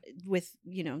 Yeah. With,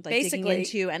 like basically digging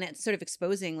into, and it's sort of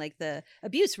exposing like the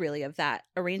abuse really of that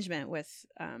arrangement with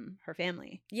her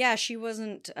family. Yeah, she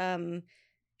wasn't,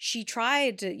 she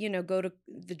tried to, go to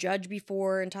the judge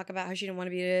before and talk about how she didn't want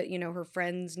to be, her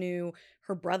friends knew,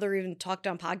 her brother even talked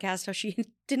on podcast how she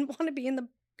didn't want to be in the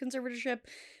conservatorship.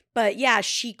 But yeah,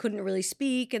 she couldn't really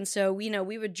speak. And so, we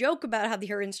would joke about how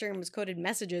her Instagram was coded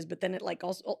messages, but then it like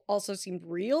also seemed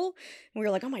real. And we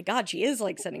were like, oh my God, she is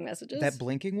like sending messages. That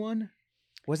blinking one?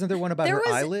 Wasn't there one about her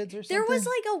eyelids or something? There was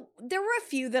there were a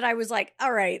few that I was like,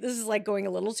 all right, this is like going a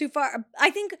little too far.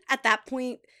 I think at that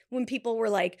point when people were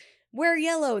like, wear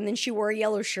yellow, and then she wore a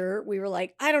yellow shirt, we were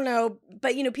like, I don't know,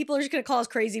 but people are just gonna call us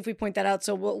crazy if we point that out,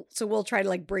 so we'll try to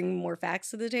like bring more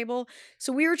facts to the table.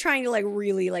 So we were trying to like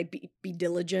really like be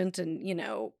diligent and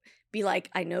be like,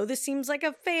 I know this seems like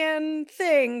a fan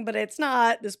thing, but it's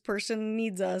not. This person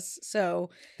needs us. So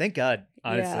thank God,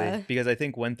 honestly, because I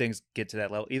think when things get to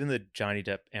that level, even the Johnny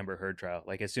Depp Amber Heard trial,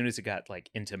 like as soon as it got like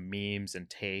into memes and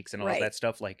takes and all that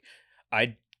stuff, like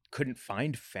I couldn't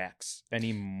find facts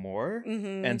anymore.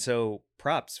 Mm-hmm. And so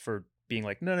props for being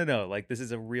like, no, like this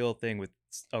is a real thing with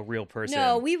a real person.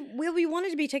 No, we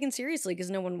wanted to be taken seriously because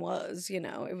no one was,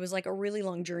 it was like a really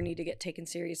long journey to get taken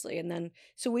seriously. And then,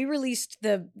 so we released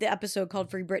the episode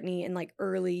called Free Britney in like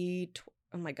early,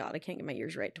 oh my God, I can't get my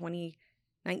years right,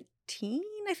 2019,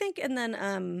 I think. And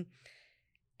then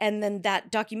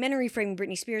that documentary Framing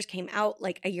Britney Spears came out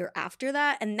like a year after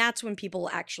that. And that's when people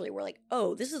actually were like,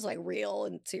 oh, this is like real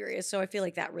and serious. So I feel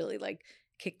like that really like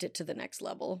kicked it to the next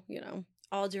level,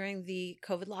 All during the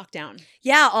COVID lockdown.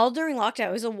 Yeah, all during lockdown.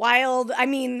 It was a wild,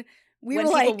 when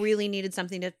people really needed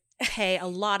something to pay a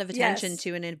lot of attention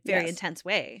to in a very intense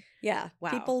way. Yeah.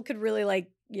 Wow. People could really like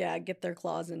get their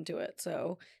claws into it.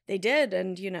 So they did.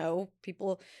 And, you know,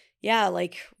 people,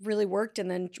 like really worked. And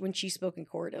then when she spoke in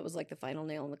court, it was like the final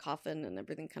nail in the coffin and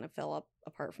everything kind of fell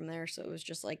apart from there. So it was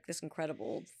just like this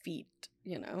incredible feat,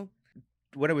 you know.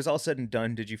 When it was all said and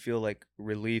done, did you feel like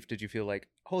relief? Did you feel like,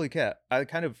 holy cat, I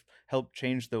kind of helped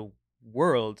change the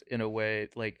world in a way,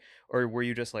 like, or were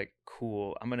you just like,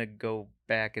 cool, I'm gonna go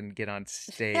back and get on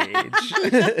stage?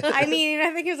 I mean,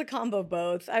 I think it was a combo of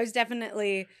both. I was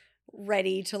definitely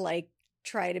ready to like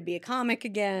try to be a comic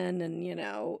again, and you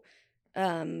know,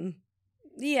 it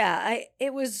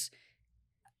was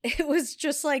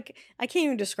just like, I can't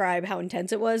even describe how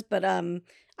intense it was, but I'm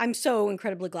so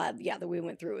incredibly glad, that we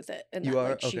went through with it. And you that, are?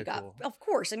 like, she okay, got, cool. Of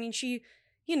course. I mean, she,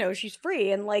 you know, she's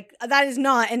free, and like that is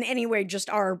not in any way just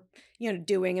our, you know,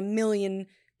 doing. A million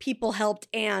people helped,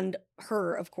 and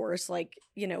her, of course, like,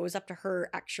 you know, it was up to her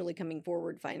actually coming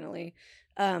forward finally,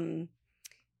 and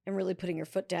really putting her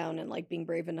foot down and like being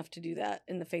brave enough to do that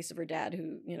in the face of her dad,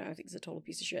 who, you know, I think is a total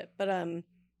piece of shit. But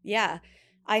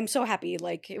I'm so happy.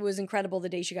 Like, it was incredible the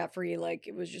day she got free. Like,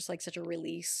 it was just like such a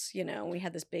release, you know. We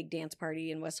had this big dance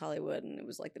party in West Hollywood, and it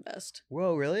was like the best.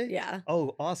 Whoa, really? Yeah.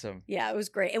 Oh, awesome. Yeah, it was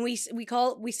great. And we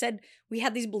said we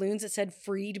had these balloons that said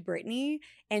 "Freed Britney,"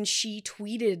 and she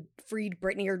tweeted "Freed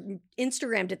Britney" or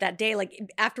Instagrammed it that day. Like,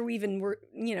 after we even were,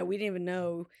 you know, we didn't even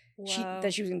know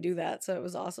that she was gonna do that. So it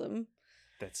was awesome.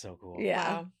 That's so cool.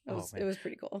 Yeah, Wow. it was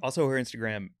pretty cool. Also, her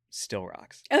Instagram still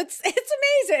rocks. It's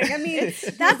amazing. I mean,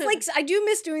 that's like, I do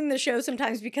miss doing the show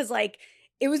sometimes because like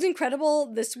it was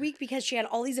incredible this week because she had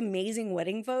all these amazing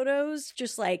wedding photos,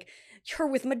 just like her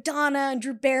with Madonna and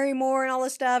Drew Barrymore and all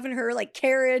this stuff, and her like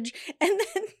carriage. And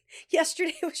then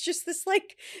yesterday it was just this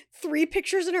like 3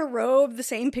 pictures in a row of the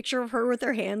same picture of her with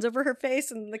her hands over her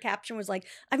face, and the caption was like,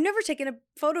 "I've never taken a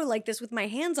photo like this with my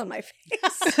hands on my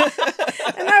face."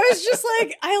 And I was just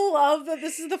like, I love that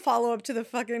this is the follow-up to the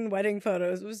fucking wedding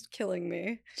photos. It was killing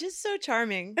me. Just so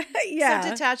charming. Yeah.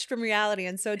 So detached from reality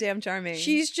and so damn charming.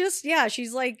 She's just,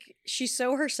 she's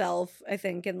so herself, I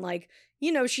think. And like,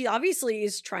 you know, she obviously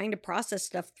is trying to process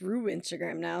stuff through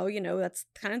Instagram now. You know, that's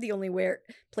kind of the only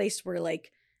place where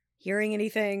like hearing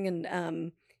anything.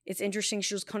 And it's interesting.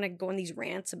 She was kind of going these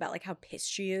rants about like how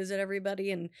pissed she is at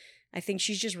everybody. And I think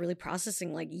she's just really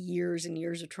processing like years and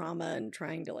years of trauma and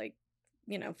trying to like,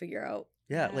 you know, figure out.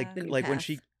 Yeah, Yeah. like The new when path.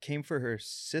 she came for her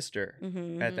sister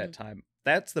Mhm. at that time.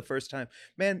 That's the first time.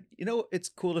 Man, you know, it's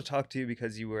cool to talk to you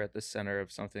because you were at the center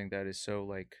of something that is so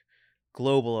like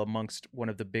global amongst one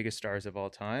of the biggest stars of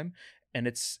all time. And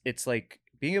it's like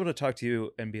being able to talk to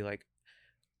you and be like,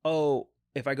 oh,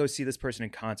 if I go see this person in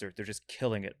concert, they're just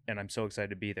killing it, and I'm so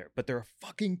excited to be there. But they're a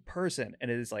fucking person, and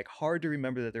it is like hard to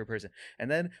remember that they're a person. And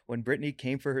then when Britney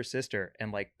came for her sister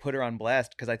and like put her on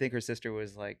blast, because I think her sister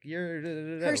was like, "You're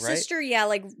Her right?" sister,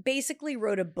 like basically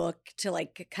wrote a book to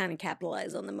like kind of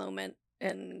capitalize on the moment,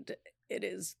 and it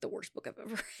is the worst book I've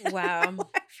ever read. Wow.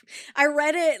 I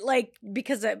read it like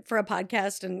because for a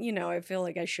podcast, and you know, I feel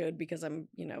like I should because I'm,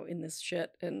 you know, in this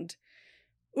shit, and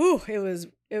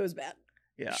it was bad.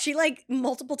 Yeah. She like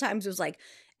multiple times was like,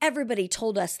 everybody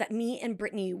told us that me and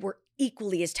Britney were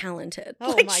equally as talented.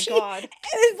 Oh Like, my God.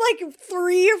 It's like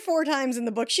 3 or 4 times in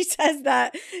the book she says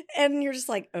that, and you're just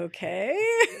like, okay,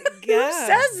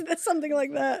 Yeah. who says something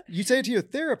like that? You say it to your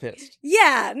therapist.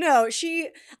 Yeah, no, she's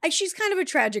kind of a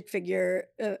tragic figure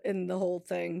in the whole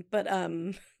thing, but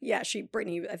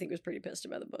Britney I think was pretty pissed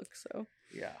about the book. So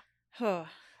Yeah. Oh.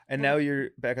 And now you're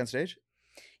back on stage?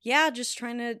 yeah, just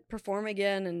trying to perform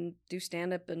again and do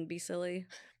stand up and be silly.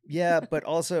 Yeah, but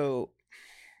also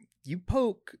you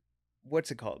poke, what's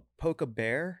it called? Poke a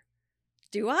bear?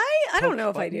 Do I? I don't Poke know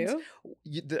if buttons? I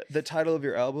do. The title of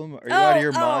your album? Are you out of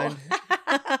your mind?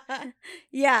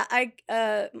 Yeah,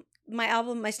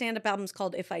 my stand-up album's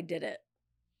called If I Did It.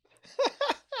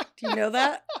 Do you know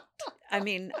that? I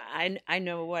mean, I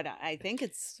know what I think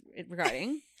it's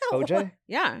regarding. OJ?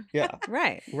 Yeah. Yeah,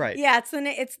 Right. right. Yeah,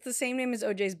 it's the same name as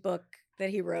OJ's book that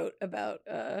he wrote about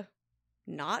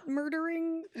not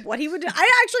murdering what he would do.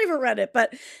 I actually haven't read it,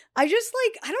 but I just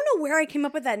like, I don't know where I came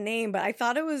up with that name, but I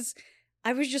was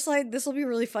just like, this will be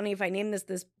really funny if I name this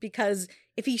because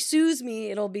if he sues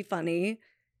me, it'll be funny,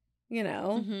 you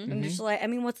know? Mhm. And just like, I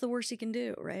mean, what's the worst he can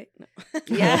do, right?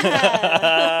 No.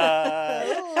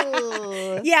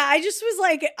 Yeah, I just was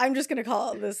like, I'm just gonna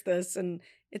call it this, and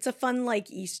it's a fun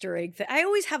like Easter egg thing. I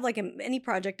always have like any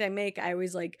project I make, I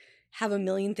always like have a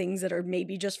million things that are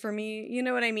maybe just for me, you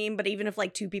know what I mean? But even if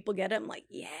like 2 people get it, I'm like,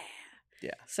 yeah.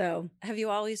 So Have you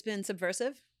always been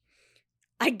subversive?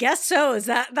 I guess so.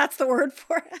 That's the word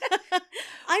for it?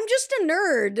 I'm just a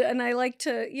nerd, and I like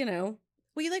to, you know.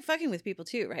 Well, you like fucking with people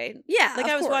too, right? Yeah, Like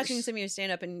of I was course. watching some of your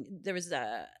stand up, and there was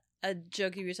a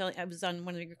joke you were telling. I was on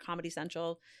one of your Comedy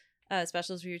Central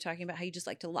specials where you were talking about how you just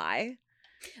like to lie.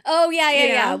 Oh, yeah.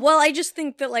 You know? Well, I just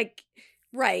think that, like,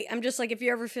 right. I'm just like, if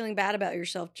you're ever feeling bad about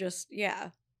yourself, just,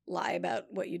 lie about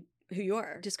who you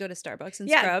are. Just go to Starbucks and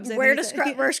yeah, scrubs.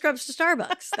 Wear scrubs to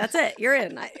Starbucks. That's it. You're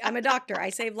in. I'm a doctor. I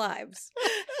save lives.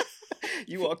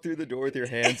 You walk through the door with your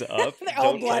hands up. They're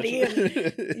all Don't touch bloody.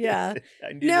 it. Yeah.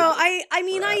 No, I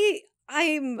mean, crap.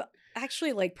 I'm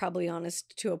actually, like, probably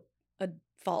honest to a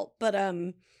fault, but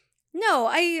no,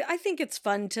 I think it's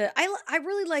fun to. I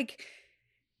really like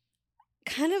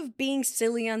kind of being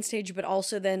silly on stage, but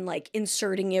also then like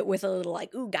inserting it with a little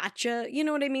like, ooh, gotcha. You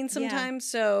know what I mean? Sometimes.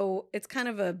 So it's kind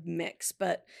of a mix,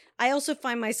 but I also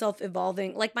find myself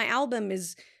evolving. Like my album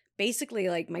is basically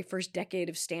like my first decade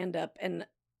of stand up, and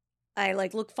I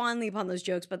like look fondly upon those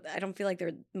jokes, but I don't feel like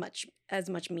they're as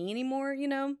much me anymore, you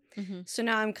know? Mm-hmm. So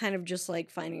now I'm kind of just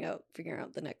like figuring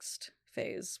out the next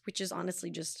phase, which is honestly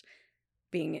just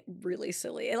being really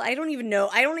silly. I don't even know.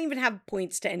 I don't even have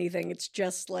points to anything. It's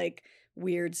just like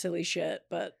weird, silly shit.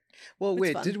 But well,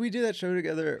 wait, fun. did we do that show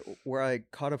together where I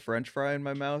caught a French fry in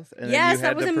my mouth? And yes, then you had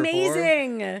that was to perform?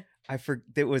 amazing.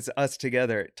 It was us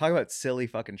together. Talk about silly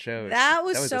fucking shows. That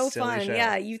was a so silly fun. show.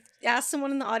 Yeah, you asked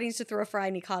someone in the audience to throw a fry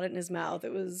and he caught it in his mouth.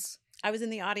 It was I was in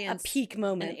the audience. a peak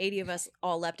moment. And 80 of us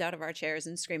all leapt out of our chairs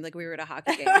and screamed like we were at a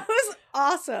hockey game. That was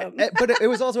awesome. But it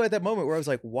was also at that moment where I was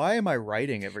like, why am I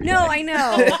writing everything? No, I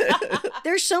know.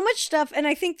 There's so much stuff, and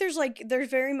I think there's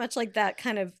very much like that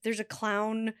kind of, there's a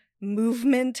clown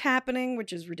movement happening,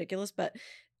 which is ridiculous, but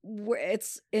where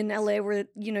it's in LA where,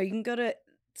 you know, you can go to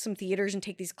some theaters and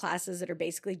take these classes that are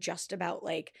basically just about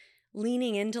like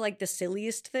leaning into like the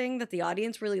silliest thing that the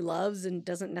audience really loves, and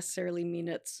doesn't necessarily mean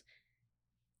it's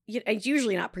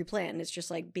usually not pre-planned. It's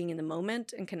just like being in the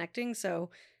moment and connecting. So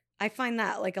I find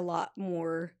that like a lot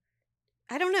more,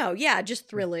 I don't know. Yeah, just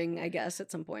thrilling, I guess,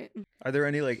 at some point. Are there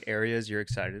any like areas you're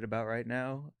excited about right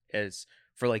now? As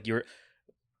for like your,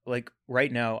 like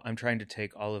right now, I'm trying to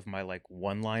take all of my like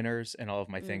one-liners and all of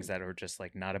my things that are just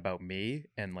like not about me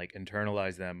and like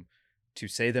internalize them to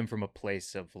say them from a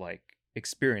place of like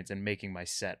experience and making my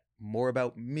set more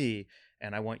about me.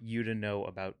 And I want you to know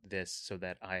about this so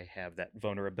that I have that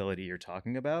vulnerability you're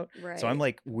talking about. Right. So I'm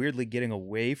like weirdly getting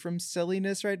away from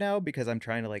silliness right now because I'm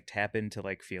trying to like tap into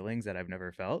like feelings that I've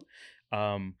never felt.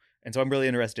 And so I'm really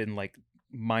interested in like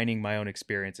mining my own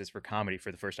experiences for comedy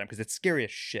for the first time because it's scary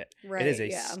as shit. Right, it is a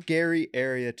yeah. scary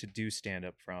area to do stand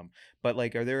up from. But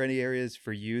like, are there any areas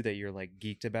for you that you're like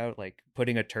geeked about, like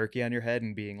putting a turkey on your head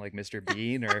and being like Mr.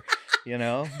 Bean or, you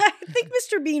know? I think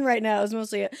Mr. Bean right now is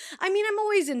mostly it. I mean, I'm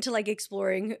always into like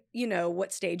exploring, you know,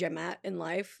 what stage I'm at in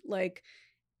life. Like,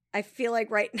 I feel like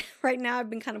right now I've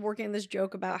been kind of working on this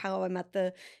joke about how I'm at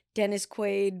the Dennis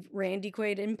Quaid, Randy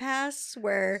Quaid impasse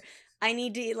where I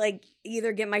need to like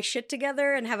either get my shit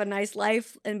together and have a nice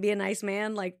life and be a nice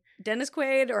man like Dennis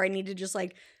Quaid, or I need to just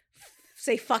like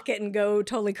say fuck it and go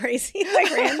totally crazy like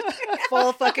Randy.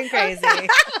 Full fucking crazy.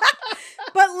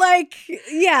 But like,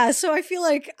 yeah, so I feel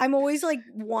like I'm always like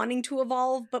wanting to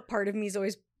evolve, but part of me is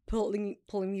always pulling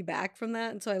me back from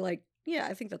that. And so I like, yeah,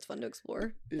 I think that's fun to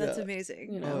explore. That's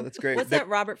amazing. You know? Oh, that's great. What's that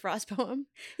Robert Frost poem?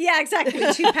 Yeah, exactly.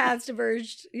 Two paths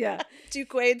diverged. Yeah. Two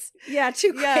Quaids. Yeah,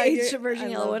 two Quaids I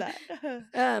diverging love Yellowwood.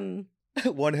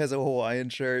 that. One has a Hawaiian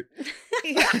shirt.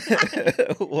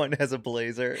 One has a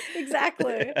blazer.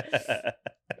 Exactly.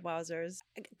 Wowzers.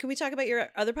 Can we talk about your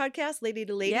other podcast, Lady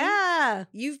to Lady? Yeah.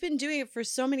 You've been doing it for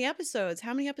so many episodes.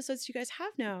 How many episodes do you guys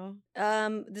have now?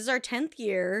 This is our 10th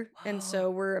year, and Whoa. so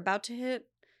we're about to hit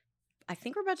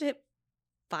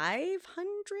 500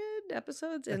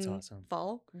 episodes That's in awesome.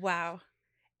 fall. Wow.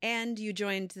 And you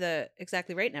joined the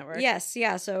Exactly Right Network. Yes,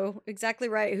 yeah. So Exactly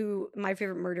Right, who My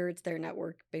Favorite Murder, it's their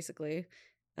network, basically.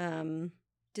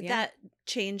 Did Yeah. that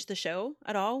change the show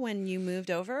at all when you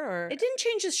moved over? Or It didn't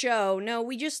change the show. No,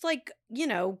 we just like, you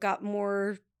know, got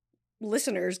more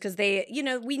listeners because they, you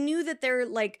know, we knew that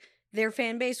their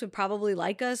fan base would probably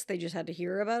like us. They just had to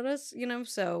hear about us, you know?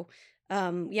 So,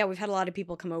 yeah, we've had a lot of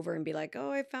people come over and be like,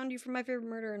 oh, I found you from My Favorite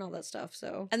Murder and all that stuff.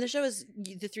 So, And the show is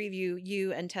the three of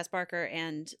you and Tess Barker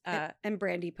and and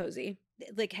Brandy Posey.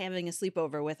 like having a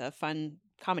sleepover with a fun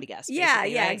comedy guest. Yeah,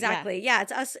 basically, yeah, right? exactly. Yeah,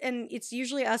 it's us, and it's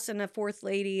usually us and a fourth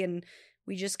lady, and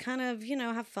we just kind of, you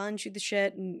know, have fun, shoot the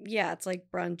shit, and yeah, it's like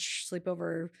brunch,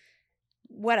 sleepover,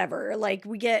 whatever. Like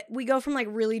we go from like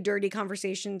really dirty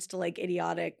conversations to like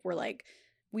idiotic. We're like,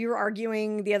 we were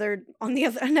arguing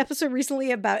an episode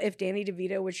recently about if Danny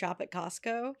DeVito would shop at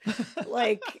Costco,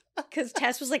 like because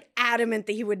Tess was like adamant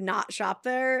that he would not shop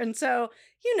there, and so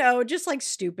you know, just like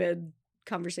stupid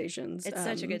conversations. It's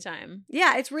such a good time.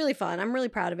 Yeah, it's really fun. I'm really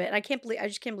proud of it. And I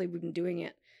just can't believe we've been doing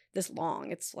it this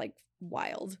long. It's like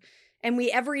wild. And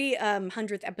we every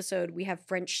 100th episode we have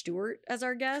French Stewart as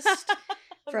our guest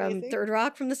from Amazing. Third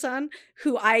Rock from the Sun,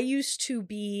 who I used to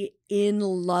be in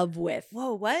love with.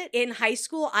 Whoa, what? In high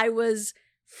school, I was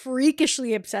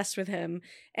freakishly obsessed with him,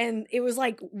 and it was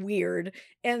like weird.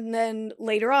 And then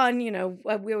later on, you know,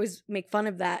 we always make fun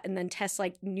of that, and then Tess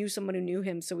like knew someone who knew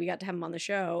him, so we got to have him on the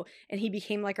show, and he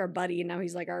became like our buddy, and now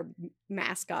he's like our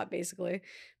mascot basically.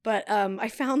 But I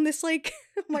found this like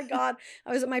oh my god,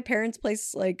 I was at my parents'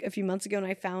 place like a few months ago, and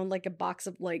I found like a box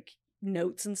of like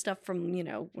notes and stuff from, you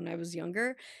know, when I was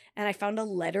younger, and I found a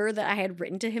letter that I had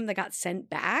written to him that got sent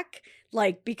back,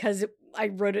 like because I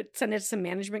wrote it, sent it to some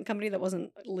management company that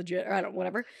wasn't legit, or I don't,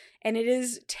 whatever. And it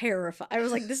is terrifying. I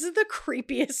was like, this is the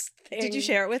creepiest thing. Did you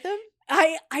share it with him?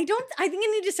 I think I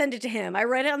need to send it to him. I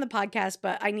read it on the podcast,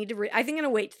 but I need to I think I'm gonna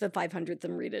wait to the 500th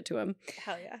and read it to him.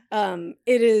 Hell yeah.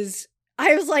 It is,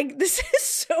 I was like, this is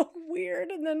so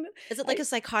weird. And then Is it like a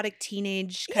psychotic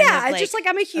teenage kind of it's just like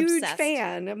I'm a huge obsessed?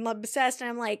 fan. I'm obsessed, and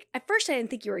I'm like, at first I didn't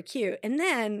think you were cute, and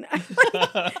then I'm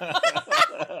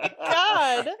like,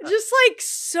 God. just like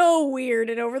so weird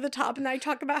and over the top. And I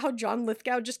talk about how John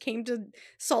Lithgow just came to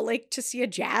Salt Lake to see a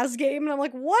Jazz game, and I'm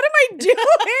like, what am I doing?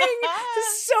 This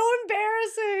is so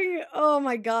embarrassing. Oh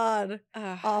my god,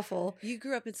 awful. You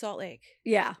grew up in Salt Lake.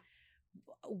 Yeah.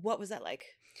 What was that like?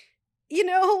 You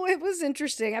know, it was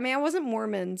interesting. I mean, I wasn't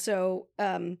Mormon, so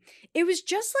it was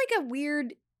just like a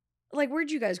weird, like,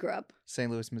 where'd you guys grow up?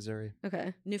 St. Louis, Missouri.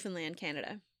 Okay. Newfoundland,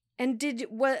 Canada. And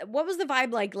what was the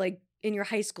vibe like in your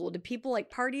high school? Did people like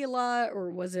party a lot,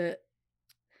 or was it?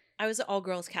 I was at all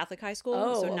girls Catholic high school,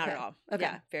 Oh, so not okay. at all. Okay.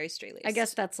 Yeah, very straight laced. I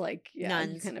guess that's like, yeah, you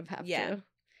Nuns. kind of have Yeah. to.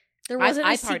 There wasn't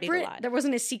I a partied a secret. lot. There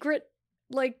wasn't a secret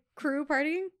like crew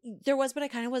partying. There was, but I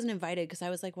kind of wasn't invited because I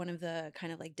was like one of the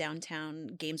kind of like downtown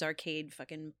games arcade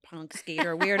fucking punk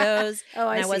skater weirdos. Oh,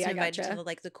 And I see, wasn't invited gotcha. to the,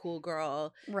 like the cool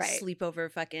girl Right. sleepover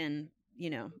fucking, you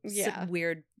know, Yeah.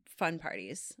 weird fun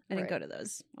parties. I didn't Right. go to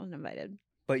those. I wasn't invited.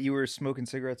 But you were smoking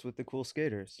cigarettes with the cool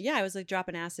skaters. Yeah, I was like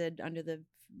dropping acid under the,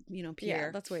 you know, pier.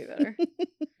 Yeah, that's way better.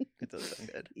 It does sound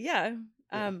good. Yeah.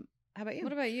 Yeah. How about you?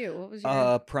 What about you? What was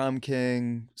your Prom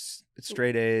king,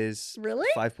 straight A's. really?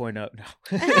 5.0. No.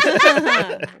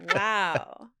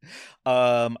 Wow.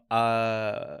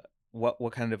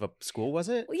 What kind of a school was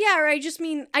it? Well, yeah, or I just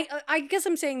mean I guess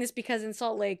I'm saying this because in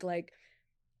Salt Lake, like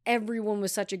everyone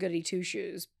was such a goody two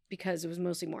shoes because it was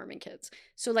mostly Mormon kids.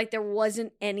 So like there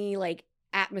wasn't any like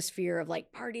atmosphere of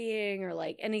like partying or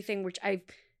like anything, which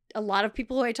a lot of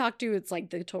people who I talk to, it's like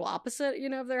the total opposite, you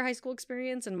know, of their high school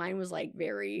experience. And mine was like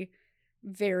very,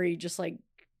 very just like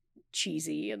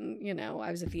cheesy. And, you know,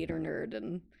 I was a theater nerd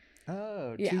and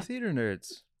Oh, Yeah. two theater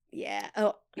nerds. yeah.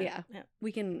 Oh, yeah. Yeah.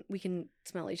 We can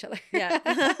smell each other. Yeah.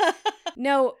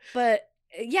 No, but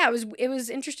yeah, it was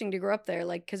interesting to grow up there,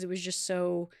 like, because it was just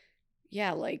so,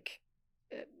 yeah, like,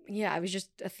 yeah, I was just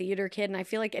a theater kid, and I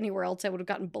feel like anywhere else I would have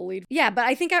gotten bullied. Yeah, but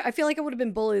I think I feel like I would have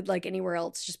been bullied like anywhere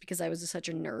else just because I was such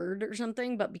a nerd or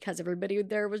something. But because everybody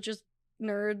there was just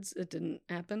nerds, it didn't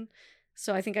happen.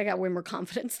 So I think I got way more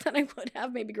confidence than I would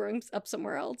have maybe growing up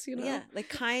somewhere else. You know? Yeah, like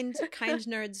kind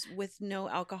nerds with no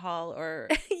alcohol or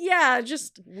Yeah,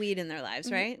 just weed in their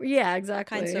lives, right? Yeah,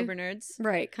 exactly. Kind sober nerds.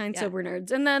 Right, kind Yeah. sober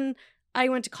nerds. And then I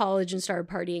went to college and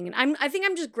started partying, and I think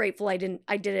I'm just grateful I did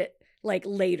it like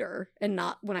later and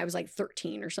not when I was like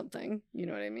 13 or something. You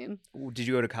know what I mean? Did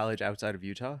you go to college outside of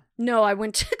Utah? No, I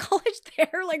went to college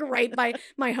there, like right by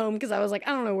my home, because I was like,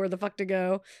 I don't know where the fuck to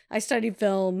go. I studied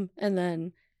film, and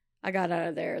then I got out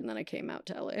of there, and then I came out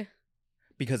to LA.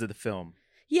 Because of the film.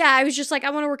 Yeah, I was just like, I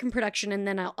want to work in production, and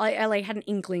then I like had an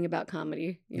inkling about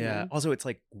comedy. You Yeah. know? Also, it's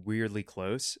like weirdly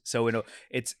close. So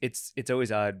it's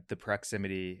always odd the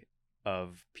proximity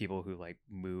of people who like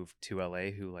move to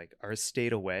LA who like are a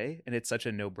state away, and it's such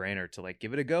a no-brainer to like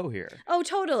give it a go here. Oh,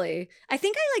 totally. I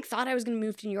think I like thought I was gonna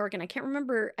move to New York, and I can't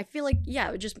remember. I feel like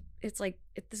it's like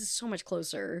this is so much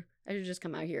closer. I should just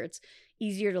come out here. It's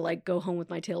easier to like go home with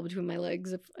my tail between my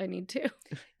legs if I need to.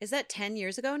 Is that 10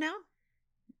 years ago now?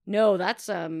 No, that's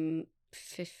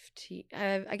 15.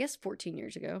 I guess 14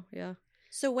 years ago. Yeah.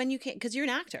 So when you came, because you're an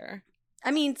actor.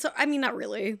 I mean, not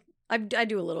really. I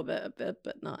do a little bit,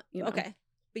 but not. You know. Okay.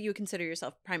 But you would consider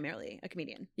yourself primarily a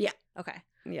comedian? Yeah. Okay.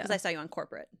 Yeah. Because I saw you on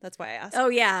Corporate. That's why I asked. Oh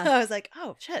yeah. I was like,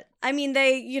 oh, shit. I mean,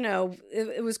 they, you know,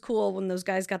 it was cool when those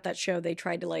guys got that show. They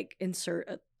tried to like insert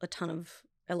a ton of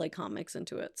LA comics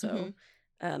into it. So,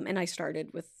 Mhm. and I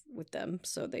started with them,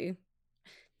 so they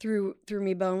threw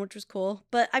me a bone, which was cool.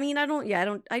 But I mean,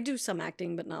 I do some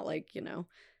acting, but not like, you know,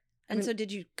 And so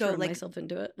did you go Throw like myself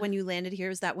into it. when you landed here?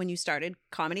 Was that when you started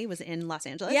comedy? Was it in Los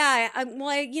Angeles? Yeah, at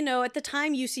the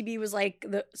time UCB was like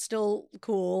still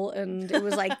cool, and it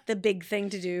was like the big thing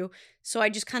to do. So I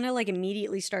just kind of like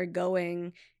immediately started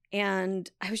going, and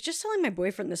I was just telling my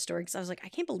boyfriend this story because I was like, I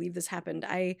can't believe this happened.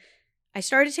 I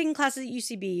started taking classes at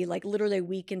UCB like literally a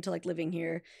week into like living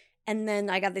here, and then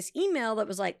I got this email that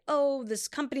was like, oh, this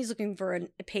company's looking for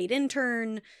a paid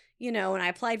intern. And I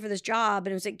applied for this job,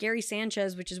 and it was at Gary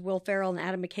Sanchez, which is Will Ferrell and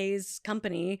Adam McKay's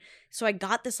company. So I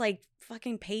got this like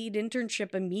fucking paid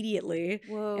internship immediately.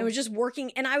 Whoa. And was just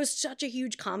working. And I was such a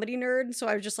huge comedy nerd. So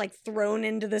I was just like thrown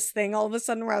into this thing all of a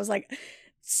sudden where I was like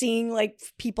seeing like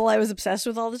people I was obsessed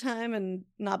with all the time and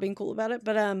not being cool about it.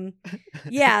 But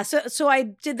yeah, so I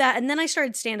did that. And then I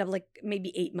started stand up like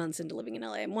maybe 8 months into living in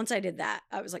LA. And once I did that,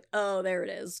 I was like, oh, there it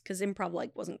is. Because improv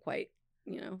like wasn't quite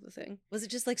the thing. Was it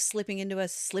just like slipping into a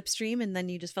slipstream and then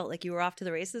you just felt like you were off to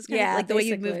the races? Yeah, like the way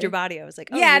you moved basically. your body. I was like,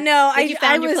 oh, yeah, no, you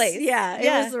found your place. Yeah,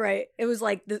 Yeah. it was right. It was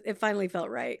like it finally felt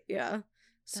right. Yeah,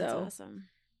 so That's awesome.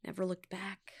 never looked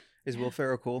back. Is Will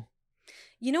Ferrell cool?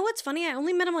 You know what's funny? I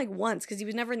only met him like once because he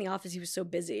was never in the office. He was so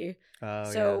busy. Oh,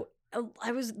 So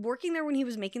I was working there when he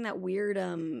was making that weird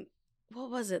what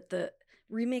was it? The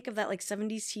remake of that like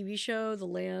 70s TV show, The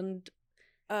Land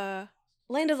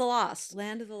of the Lost.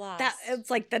 Land of the Lost. That it's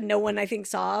like that no one I think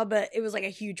saw, but it was like a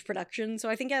huge production. So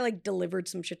I think I like delivered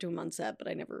some shit to him on set, but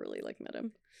I never really like met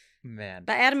him. Man,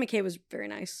 But Adam McKay was very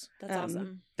nice. That's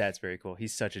awesome. that's very cool.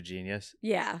 He's such a genius.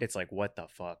 Yeah. It's like, what the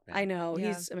fuck, man? I know. Yeah.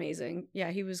 He's amazing.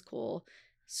 Yeah, he was cool.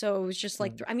 So it was just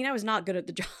like, I was not good at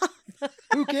the job.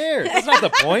 Who cares? That's not the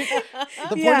point. The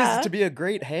point Yeah. is to be a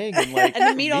great hang and like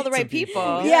And to meet all the some right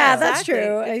people. Yeah, that's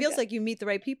true. It feels like you meet the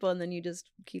right people and then you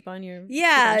just keep on your Yeah,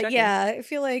 keep on trucking. yeah.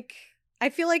 I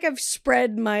feel like I've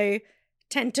spread my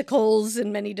tentacles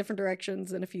in many different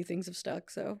directions and a few things have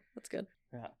stuck. So that's good.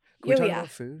 Yeah. Can we Oh, talk yeah. about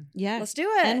food Yeah. Let's do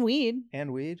it. And weed.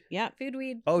 and weed? Yeah. Food,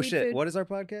 weed. Oh weed, shit! food. What is our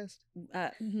podcast?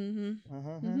 Mm-hmm.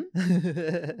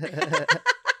 Uh-huh.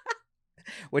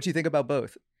 What do you think about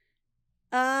both?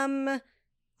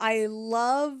 I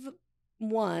love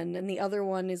one, and the other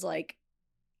one is like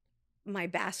my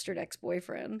bastard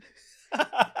ex-boyfriend,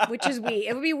 which is weird.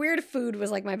 It would be weird if food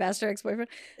was like my bastard ex-boyfriend.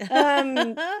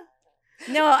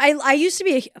 No, I used to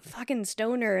be a fucking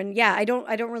stoner, and yeah, I don't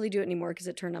really do it anymore because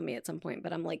it turned on me at some point.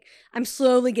 But I'm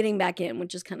slowly getting back in,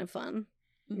 which is kind of fun,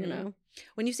 you know.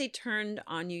 When you say turned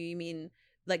on you, you mean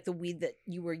like the weed that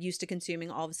you were used to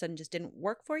consuming all of a sudden just didn't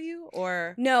work for you,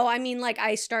 or No, I mean like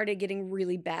I started getting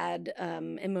really bad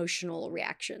emotional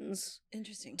reactions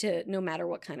interesting to no matter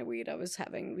what kind of weed I was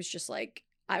having. It was just like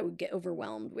I would get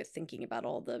overwhelmed with thinking about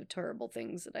all the terrible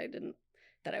things that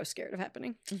I was scared of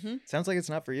happening. Mm-hmm. Sounds like it's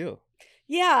not for you.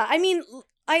 Yeah, I mean,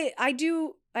 I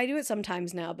do it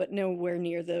sometimes now, but nowhere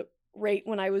near the rate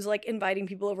when I was like inviting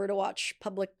people over to watch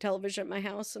public television at my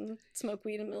house and smoke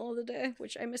weed in the middle of the day,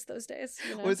 which I miss those days.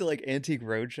 You know? What was it, like Antique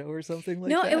Roadshow or something like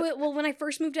No, that? well, when I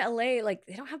first moved to LA, like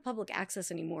they don't have public access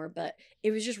anymore, but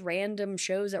it was just random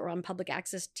shows that were on public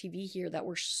access TV here that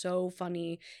were so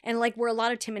funny, and like where a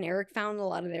lot of Tim and Eric found a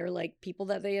lot of their like people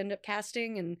that they end up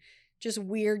casting, and just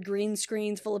weird green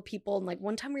screens full of people. And like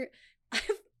one time I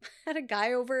had a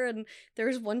guy over, and there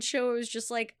was one show it was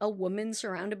just like a woman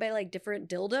surrounded by like different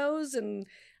dildos, and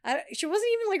she wasn't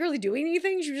even like really doing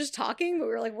anything. She was just talking, but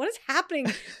we were like, what is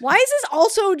happening? Why is this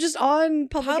also just on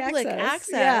public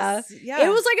access? Yeah. It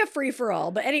was like a free for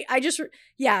all. But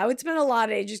I would spend a lot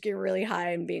of days just getting really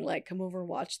high and being like, come over and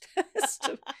watch this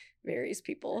to various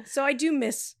people. So I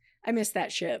miss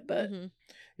that shit, but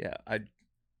Yeah,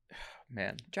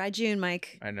 man, Dry June,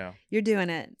 Mike. I know. You're doing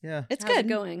it. Yeah. It's how's good. it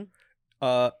going?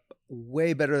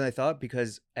 Way better than I thought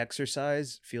because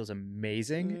exercise feels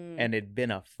amazing and it'd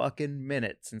been a fucking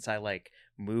minute since I like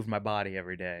moved my body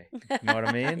every day. You know what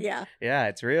I mean? Yeah. Yeah,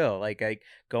 it's real. Like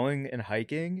going and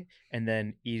hiking and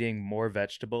then eating more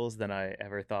vegetables than I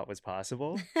ever thought was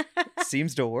possible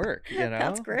seems to work, you know?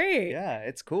 That's great. Yeah,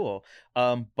 it's cool.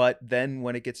 But then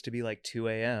when it gets to be like 2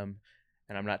 a.m.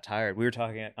 and I'm not tired, we were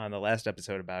talking on the last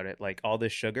episode about it, like all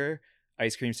this sugar,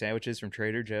 ice cream sandwiches from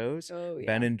Trader Joe's, Oh, yeah.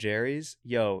 Ben and Jerry's.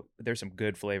 Yo, there's some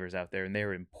good flavors out there and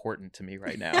they're important to me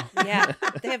right now. Yeah.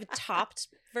 They have topped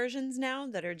versions now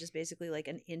that are just basically like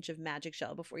an inch of magic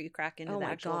shell before you crack into Oh the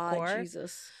my actual God, core.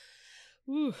 Jesus.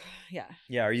 Ooh, yeah.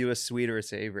 Yeah, are you a sweet or a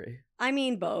savory? I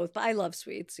mean both, but I love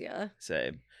sweets, yeah.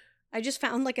 Same. I just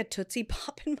found like a Tootsie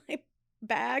Pop in my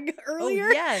bag earlier.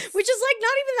 Oh, yes. Which is like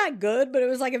not even that good, but it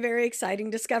was like a very exciting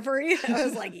discovery. I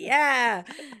was like, yeah,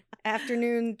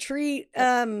 afternoon treat.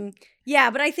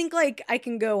 Yeah, but I think like I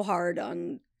can go hard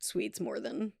on sweets more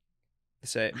than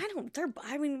Same. they're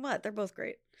both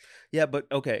great. Yeah, but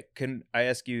okay. Can I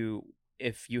ask you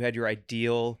if you had your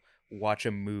ideal watch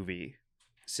a movie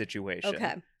situation?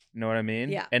 Okay. Know what I mean?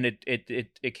 Yeah. And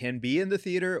it can be in the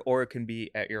theater or it can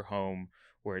be at your home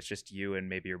where it's just you and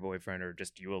maybe your boyfriend or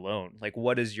just you alone. Like,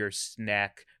 what is your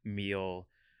snack meal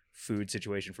food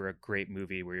situation for a great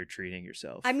movie where you're treating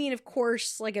yourself? I mean, of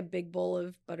course, like a big bowl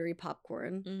of buttery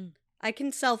popcorn. Mm. I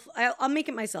can I'll make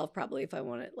it myself probably if I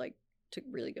want it, like, to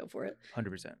really go for it.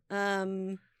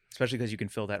 100%. Especially because you can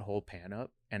fill that whole pan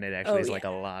up and it actually is like a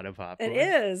lot of popcorn. It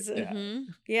is. Yeah. Mhm.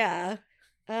 Yeah.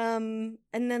 And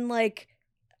then like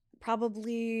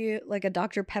probably like a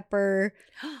Dr. Pepper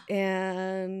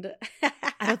and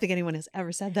I don't think anyone has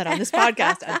ever said that on this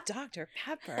podcast. A Dr.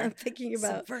 Pepper. I'm thinking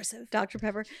about Subversive. Dr.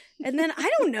 Pepper. And then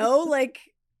I don't know, like,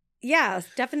 yeah,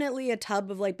 definitely a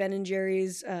tub of like Ben and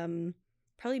Jerry's,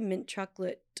 probably mint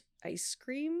chocolate ice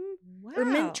cream Wow. or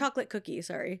mint chocolate cookie.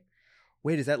 Sorry.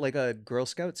 Wait, is that like a Girl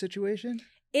Scout situation?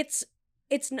 It's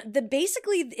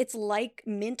basically it's like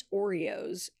mint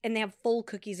Oreos and they have full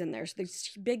cookies in there. So there's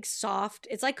big soft.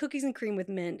 It's like cookies and cream with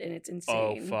mint and it's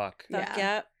insane. Oh, fuck. Fuck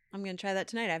yeah. I'm going to try that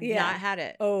tonight. I've Yeah. not had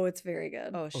it. Oh, it's very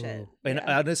good. Oh, shit. Oh. And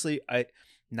Yeah. honestly,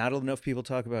 not enough people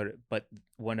talk about it, but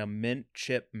when a mint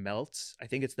chip melts, I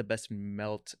think it's the best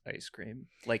melt ice cream.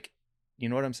 Like, you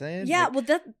know what I'm saying? Yeah, Like,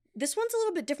 well this one's a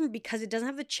little bit different because it doesn't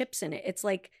have the chips in it. It's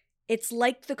like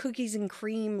the cookies and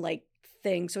cream like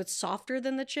thing, so it's softer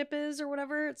than the chip is or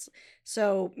whatever. It's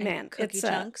so And man, cookie it's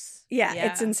chunks. yeah,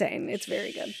 it's insane. It's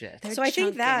very good. Shit. They're So I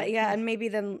think that, chunky. yeah, and maybe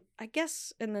then I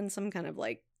guess and then some kind of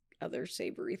like other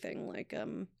savory thing like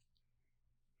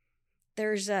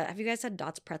there's have you guys had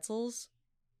Dots pretzels?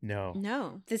 No.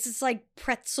 No. This is like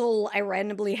pretzel. I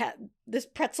randomly had this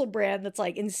pretzel brand that's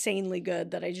like insanely good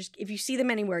that I just, if you see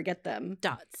them anywhere, get them.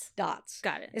 Dots. Dots.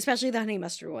 Got it. Especially the honey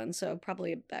mustard one. So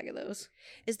probably a bag of those.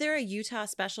 Is there a Utah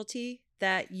specialty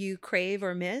that you crave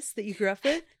or miss that you grew up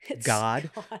with? It's-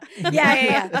 God.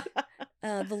 Yeah.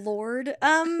 The Lord.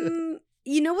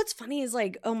 You know what's funny is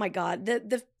like, oh my God,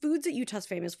 the foods that Utah's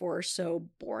famous for are so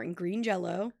boring. Green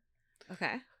Jello,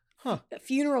 Okay. Huh.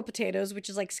 funeral potatoes, which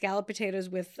is like scalloped potatoes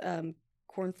with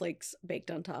cornflakes baked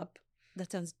on top.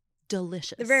 That sounds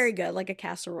delicious. They're very good, like a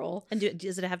casserole. And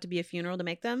does it have to be a funeral to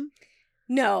make them?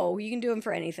 No, you can do them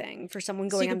for anything. For someone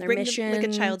So going you on could their bring mission, them, like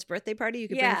a child's birthday party. You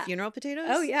could Yeah. bring funeral potatoes.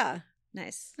 Oh yeah,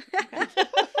 Nice.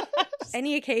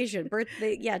 any occasion,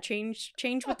 birthday. Yeah, change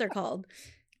what they're called.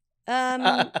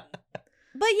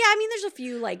 But yeah, I mean, there's a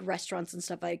few like restaurants and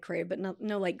stuff I crave, but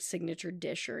no like signature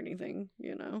dish or anything.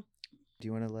 You know. Do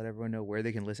you want to let everyone know where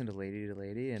they can listen to Lady to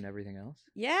Lady and everything else?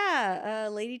 Yeah,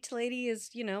 Lady to Lady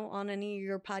is, on any of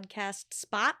your podcast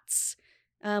spots.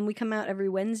 We come out every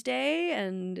Wednesday,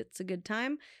 and it's a good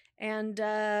time. And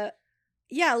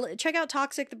check out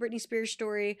Toxic, the Britney Spears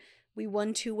story. We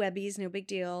won 2 Webbies, no big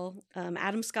deal.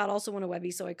 Adam Scott also won a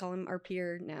Webby, so I call him our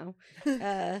peer now.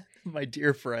 My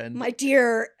dear friend. My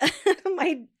dear,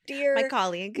 my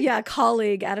colleague. Yeah,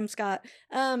 colleague, Adam Scott.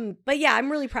 But yeah,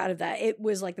 I'm really proud of that. It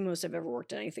was like the most I've ever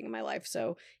worked on anything in my life.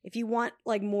 So if you want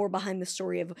like more behind the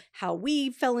story of how we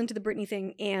fell into the Britney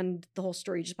thing and the whole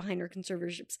story just behind our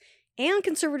conservatorships and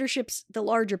conservatorships, the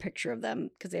larger picture of them,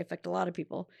 because they affect a lot of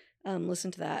people,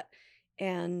 listen to that.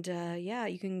 And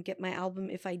you can get my album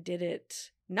If I Did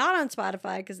It, not on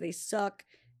Spotify because they suck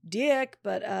dick,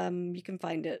 but you can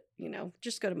find it,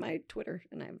 just go to my Twitter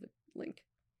and I have the link.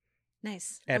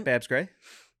 Nice. At Babs Gray?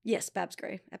 Yes, Babs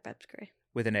Gray, at Babs Gray.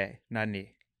 With an A, not an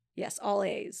E. Yes, all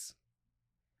A's.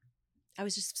 I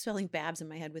was just spelling Babs in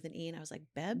my head with an E, and I was like,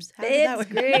 Babs? How did that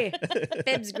Babs work? Gray.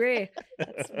 Babs Gray.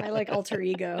 That's my like alter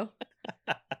ego.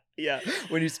 Yeah,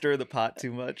 when you stir the pot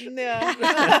too much.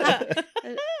 Yeah.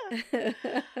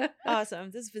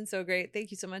 Awesome. This has been so great. Thank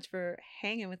you so much for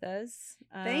hanging with us.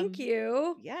 Thank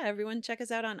you. Yeah, everyone check us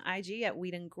out on IG at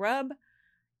Weed and Grub.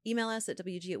 Email us at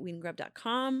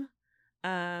wg@weedandgrub.com.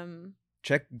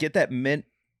 Get that mint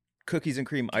cookies and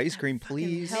cream ice that cream, fucking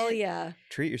please. Hell yeah.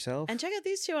 Treat yourself. And check out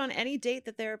these two on any date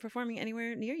that they're performing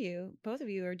anywhere near you. Both of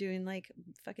you are doing like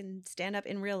fucking stand up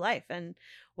in real life. And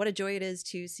what a joy it is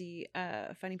to see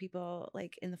funny people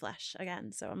like in the flesh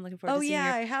again. So I'm looking forward to seeing your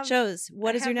I have shows.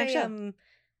 What is your next show?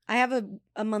 I have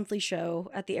a monthly show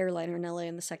at the Airliner in LA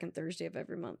on the second Thursday of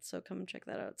every month. So come check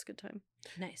that out. It's a good time.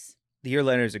 Nice. The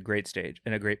Airliner is a great stage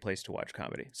and a great place to watch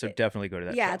comedy. So definitely go to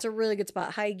that. Yeah, show. it's a really good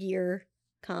spot. High gear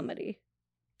comedy.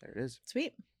 There it is.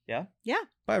 Sweet. Yeah? Yeah.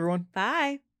 Bye, everyone.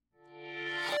 Bye.